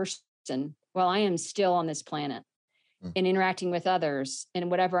better person while I am still on this planet and interacting with others in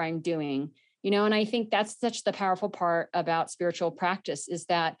whatever I'm doing? And I think that's such the powerful part about spiritual practice, is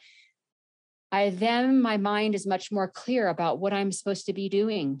that my mind is much more clear about what I'm supposed to be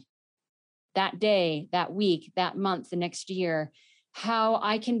doing that day, that week, that month, the next year, how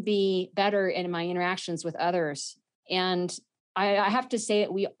I can be better in my interactions with others. And I have to say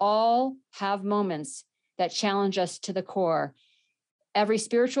that we all have moments that challenge us to the core. Every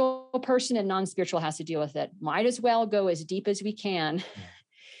spiritual person and non-spiritual has to deal with it. Might as well go as deep as we can,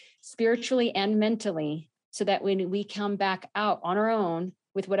 spiritually and mentally, so that when we come back out on our own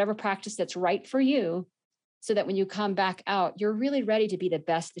with whatever practice that's right for you, so that when you come back out, you're really ready to be the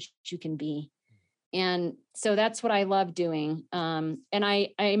best that you can be. And so that's what I love doing. And I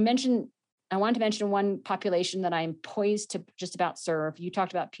wanted to mention one population that I'm poised to just about serve. You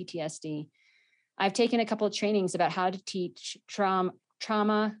talked about PTSD. I've taken a couple of trainings about how to teach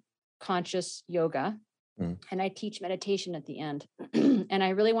trauma conscious yoga. And I teach meditation at the end. And I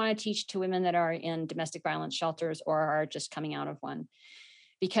really want to teach to women that are in domestic violence shelters or are just coming out of one,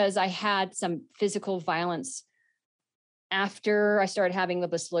 because I had some physical violence after I started having the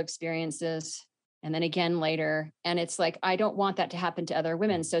blissful experiences, and then again later. And it's like, I don't want that to happen to other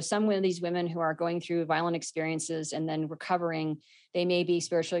women. So some of these women who are going through violent experiences and then recovering, they may be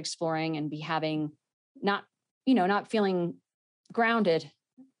spiritually exploring and be having not feeling grounded,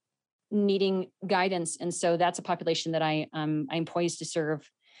 needing guidance. And so that's a population that I'm poised to serve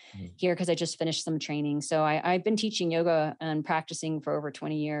here, because I just finished some training. So I've been teaching yoga and practicing for over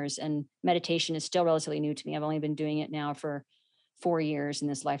 20 years, and meditation is still relatively new to me. I've only been doing it now for 4 years in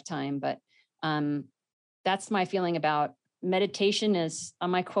this lifetime. But that's my feeling about meditation. Is on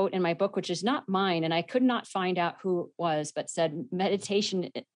my quote in my book, which is not mine, and I could not find out who it was, but said meditation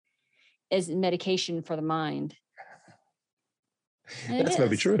is medication for the mind. And that's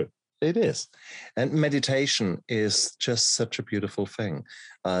maybe true. It is. And meditation is just such a beautiful thing.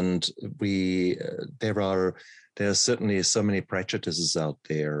 And there are certainly so many prejudices out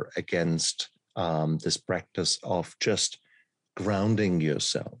there against this practice of just grounding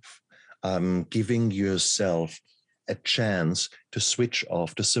yourself, giving yourself a chance to switch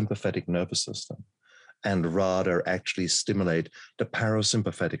off the sympathetic nervous system and rather actually stimulate the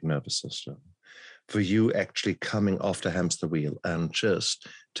parasympathetic nervous system. For you actually coming off the hamster wheel and just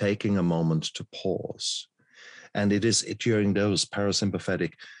taking a moment to pause. And it is during those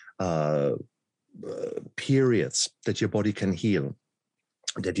parasympathetic periods that your body can heal,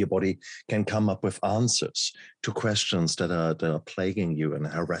 that your body can come up with answers to questions that are plaguing you and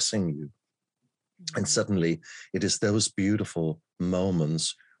harassing you. And suddenly it is those beautiful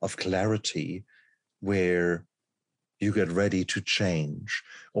moments of clarity where you get ready to change,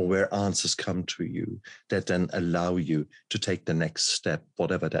 or where answers come to you that then allow you to take the next step,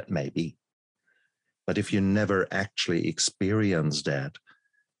 whatever that may be. But if you never actually experience that,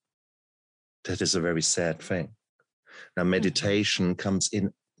 that is a very sad thing. Now, meditation comes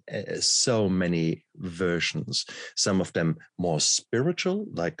in so many versions, some of them more spiritual,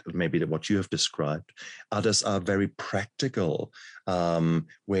 like maybe what you have described. Others are very practical,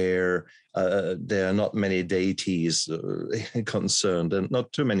 where there are not many deities concerned and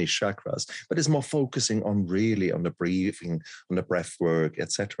not too many chakras, but it's more focusing on really on the breathing, on the breath work,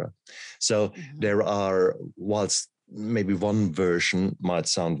 etc. So there are, whilst maybe one version might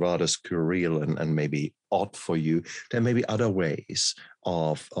sound rather surreal and maybe odd for you, there may be other ways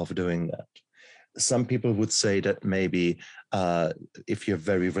of doing that. Some people would say that maybe if you're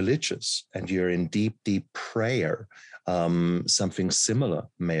very religious and you're in deep, deep prayer, something similar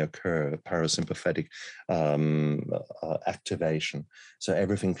may occur, parasympathetic activation. So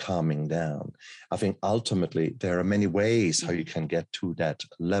everything calming down. I think ultimately there are many ways how you can get to that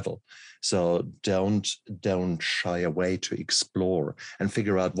level. So don't shy away to explore and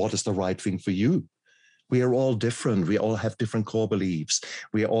figure out what is the right thing for you. We are all different. We all have different core beliefs.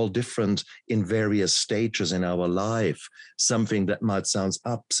 We are all different in various stages in our life. Something that might sound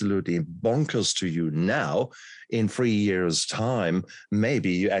absolutely bonkers to you now, in 3 years' time,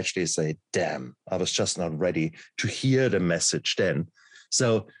 maybe you actually say, damn, I was just not ready to hear the message then.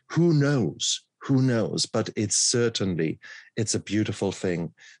 So who knows? Who knows? But it's a beautiful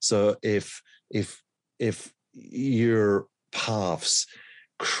thing. So if your paths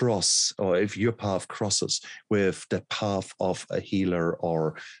cross, or if your path crosses with the path of a healer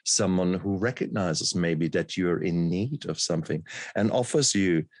or someone who recognizes maybe that you're in need of something and offers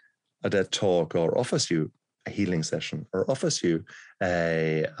you that talk, or offers you a healing session, or offers you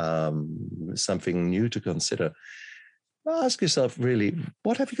a something new to consider, ask yourself, really,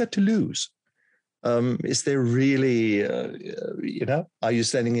 what have you got to lose? Is there really, are you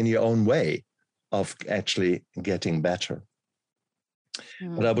standing in your own way of actually getting better?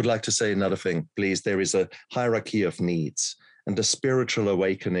 But I would like to say another thing, please. There is a hierarchy of needs, and the spiritual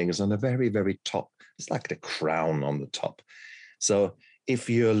awakening is on the very, very top. It's like the crown on the top. So if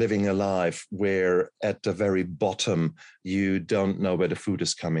you're living a life where at the very bottom, you don't know where the food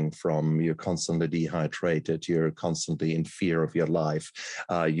is coming from, you're constantly dehydrated, you're constantly in fear of your life,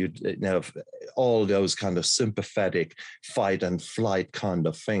 you know, all those kind of sympathetic fight and flight kind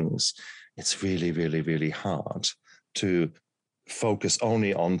of things, it's really, really, really hard to focus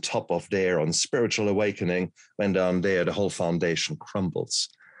only on top of there, on spiritual awakening, when down there the whole foundation crumbles.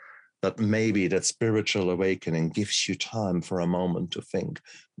 But maybe that spiritual awakening gives you time for a moment to think,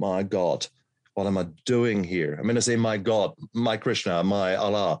 my God, what am I doing here? I'm going to say, my God, my Krishna, my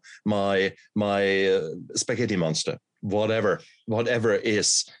Allah, my spaghetti monster, whatever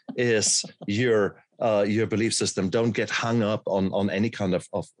is your belief system. Don't get hung up on any kind of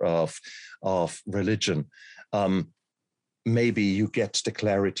religion. Maybe you get the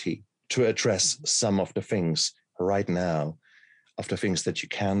clarity to address some of the things right now, of the things that you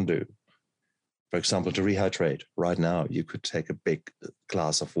can do. For example, to rehydrate right now, you could take a big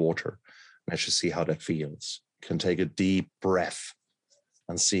glass of water and actually see how that feels. You can take a deep breath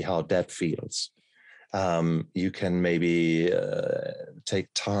and see how that feels. You can maybe take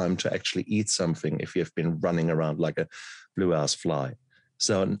time to actually eat something if you've been running around like a blue-ass fly.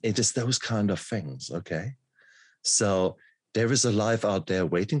 So it is those kind of things, okay? So there is a life out there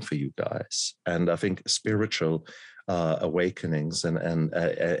waiting for you guys. And I think spiritual awakenings and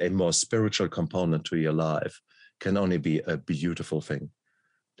a more spiritual component to your life can only be a beautiful thing.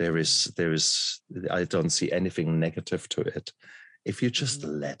 There is, I don't see anything negative to it. If you just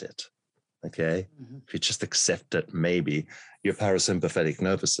let it, okay? If you just accept that maybe your parasympathetic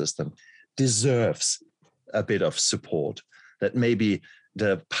nervous system deserves a bit of support, that maybe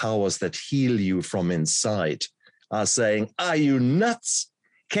the powers that heal you from inside are saying, are you nuts?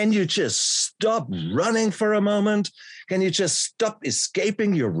 Can you just stop running for a moment? Can you just stop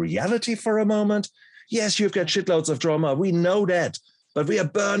escaping your reality for a moment? Yes, you've got shitloads of trauma. We know that, but we are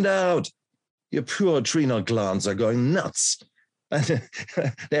burned out. Your pure adrenal glands are going nuts. And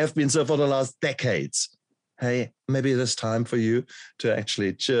they have been so for the last decades. Hey, maybe it's time for you to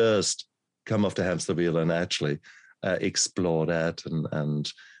actually just come off the hamster wheel and actually explore that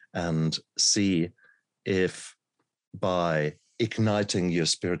and see if by igniting your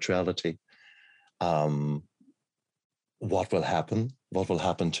spirituality, what will happen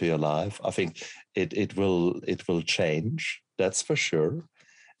to your life. I think it will change, that's for sure.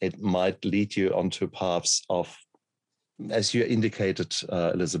 It might lead you onto paths of, as you indicated,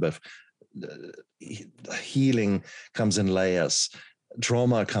 Elizabeth, healing comes in layers,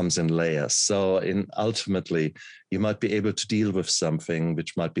 trauma comes in layers. So ultimately you might be able to deal with something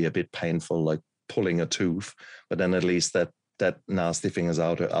which might be a bit painful, like pulling a tooth, but then at least that nasty thing is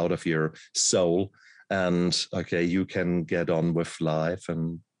out of your soul, and okay, you can get on with life,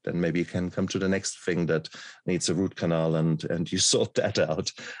 and then maybe you can come to the next thing that needs a root canal, and you sort that out.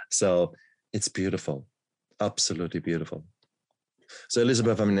 So it's beautiful, absolutely beautiful. So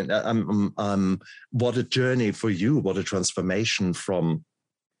Elizabeth, I mean, what a journey for you, what a transformation from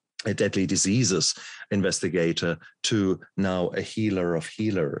a deadly diseases investigator to now a healer of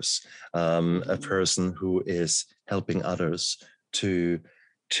healers, a person who is helping others to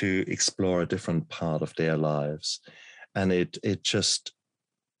explore a different part of their lives. And it just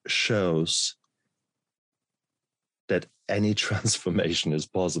shows that any transformation is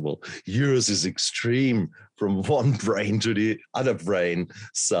possible. Yours is extreme from one brain to the other brain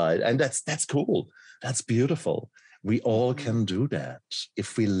side. And that's cool. That's beautiful. We all can do that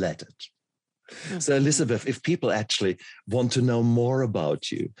if we let it. So Elizabeth, if people actually want to know more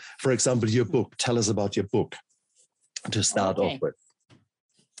about you, for example, your book, tell us about your book to start off with.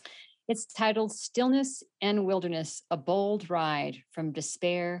 It's titled Stillness and Wilderness, a bold ride from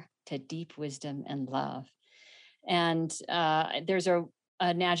despair to deep wisdom and love. And there's an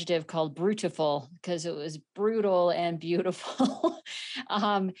adjective called brutiful because it was brutal and beautiful.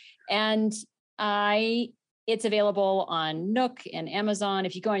 And it's available on Nook and Amazon.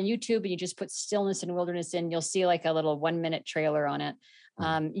 If you go on YouTube and you just put Stillness and Wilderness in, you'll see like a little 1-minute trailer on it.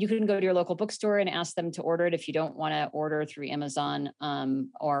 You can go to your local bookstore and ask them to order it if you don't want to order through Amazon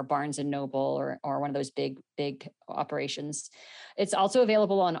or Barnes and Noble or one of those big operations. It's also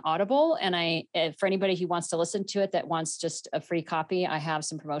available on Audible. And for anybody who wants to listen to it that wants just a free copy, I have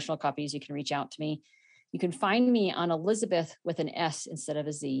some promotional copies. You can reach out to me. You can find me on Elizabeth with an S instead of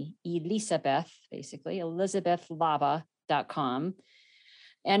a Z, Elisabeth, basically, elizabethlava.com.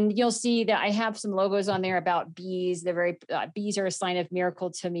 And you'll see that I have some logos on there about bees. They're bees are a sign of miracle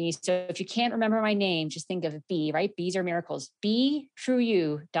to me. So if you can't remember my name, just think of bee, right? Bees are miracles.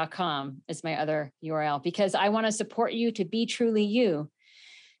 BeTrueYou.com is my other URL because I want to support you to be truly you,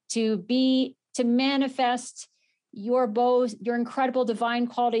 to manifest your incredible divine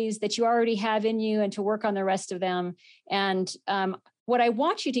qualities that you already have in you and to work on the rest of them. And what I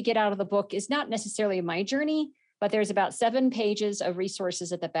want you to get out of the book is not necessarily my journey, but there's about 7 pages of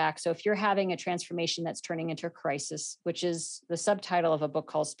resources at the back. So if you're having a transformation that's turning into a crisis, which is the subtitle of a book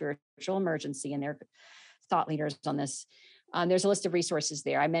called Spiritual Emergency, and they're thought leaders on this, there's a list of resources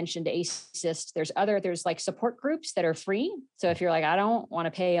there. I mentioned ACEist. There's like support groups that are free. So if you're like, I don't want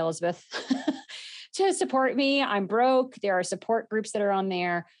to pay Elizabeth to support me, I'm broke, there are support groups that are on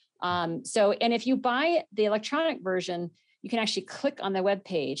there. And if you buy the electronic version, you can actually click on the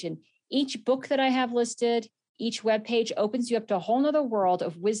webpage, and each book that I have listed, each webpage opens you up to a whole nother world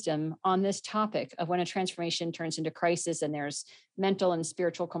of wisdom on this topic of when a transformation turns into crisis and there's mental and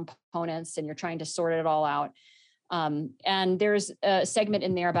spiritual components and you're trying to sort it all out. And there's a segment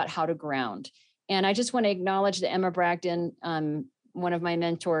in there about how to ground. And I just want to acknowledge that Emma Bragdon, one of my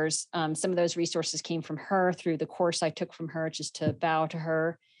mentors, some of those resources came from her through the course I took from her, just to bow to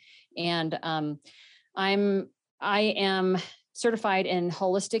her. And I am certified in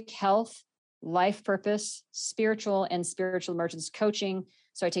holistic health, life purpose, spiritual emergence coaching.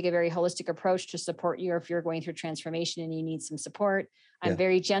 So I take a very holistic approach to support you if you're going through transformation and you need some support. I'm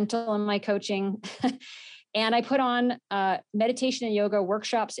very gentle in my coaching. And I put on meditation and yoga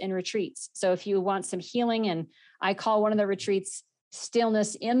workshops and retreats. So if you want some healing, and I call one of the retreats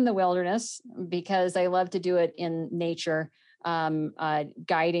Stillness in the Wilderness, because I love to do it in nature,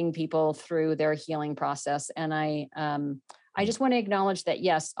 guiding people through their healing process. And I just want to acknowledge that,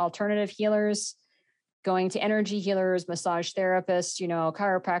 yes, alternative healers, going to energy healers, massage therapists,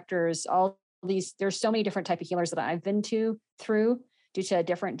 chiropractors, all these, there's so many different types of healers that I've been through due to a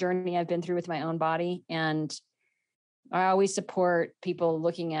different journey I've been through with my own body. And I always support people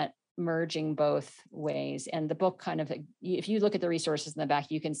looking at merging both ways. And the book if you look at the resources in the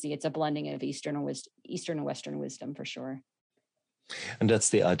back, you can see it's a blending of Eastern and Western wisdom for sure. And that's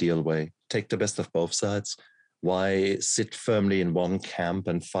the ideal way. Take the best of both sides. Why sit firmly in one camp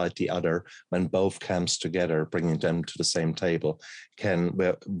and fight the other when both camps together, bringing them to the same table,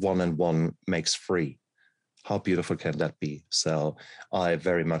 where 1 and 1 makes 3? How beautiful can that be? So I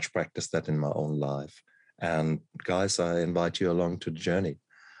very much practice that in my own life. And guys, I invite you along to the journey.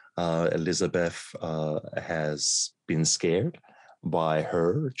 Elizabeth has been scared by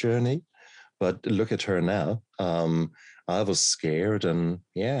her journey, but look at her now. I was scared, and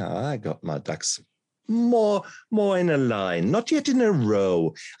I got my ducks more in a line, not yet in a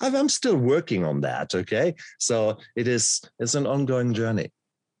row. I'm still working on that. Okay, so it's an ongoing journey,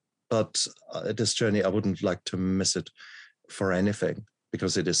 but this journey I wouldn't like to miss it for anything,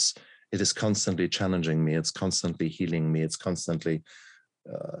 because it is constantly challenging me. It's constantly healing me. It's constantly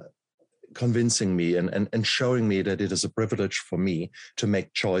convincing me and showing me that it is a privilege for me to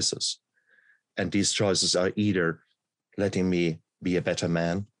make choices, and these choices are either letting me be a better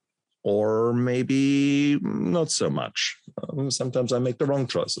man, or maybe not so much. Sometimes I make the wrong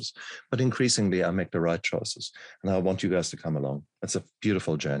choices, but increasingly I make the right choices. And I want you guys to come along. It's a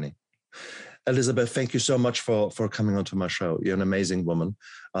beautiful journey. Elizabeth, thank you so much for coming onto my show. You're an amazing woman.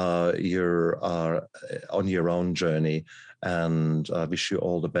 You're on your own journey, and I wish you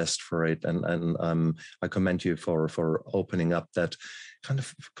all the best for it. And I commend you for opening up that kind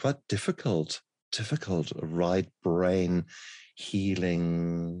of quite difficult right brain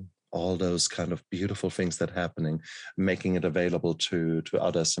healing, all those kind of beautiful things that are happening, making it available to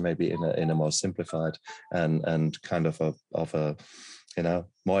others, so maybe in a more simplified and kind of a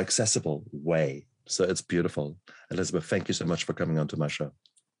more accessible way. So it's beautiful. Elizabeth, thank you so much for coming onto my show.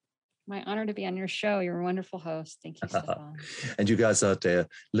 My honor to be on your show. You're a wonderful host. Thank you, Stefan. And you guys out there,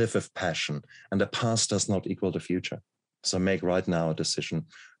 live with passion. And the past does not equal the future. So make right now a decision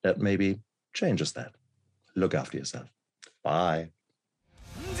that maybe changes that. Look after yourself. Bye.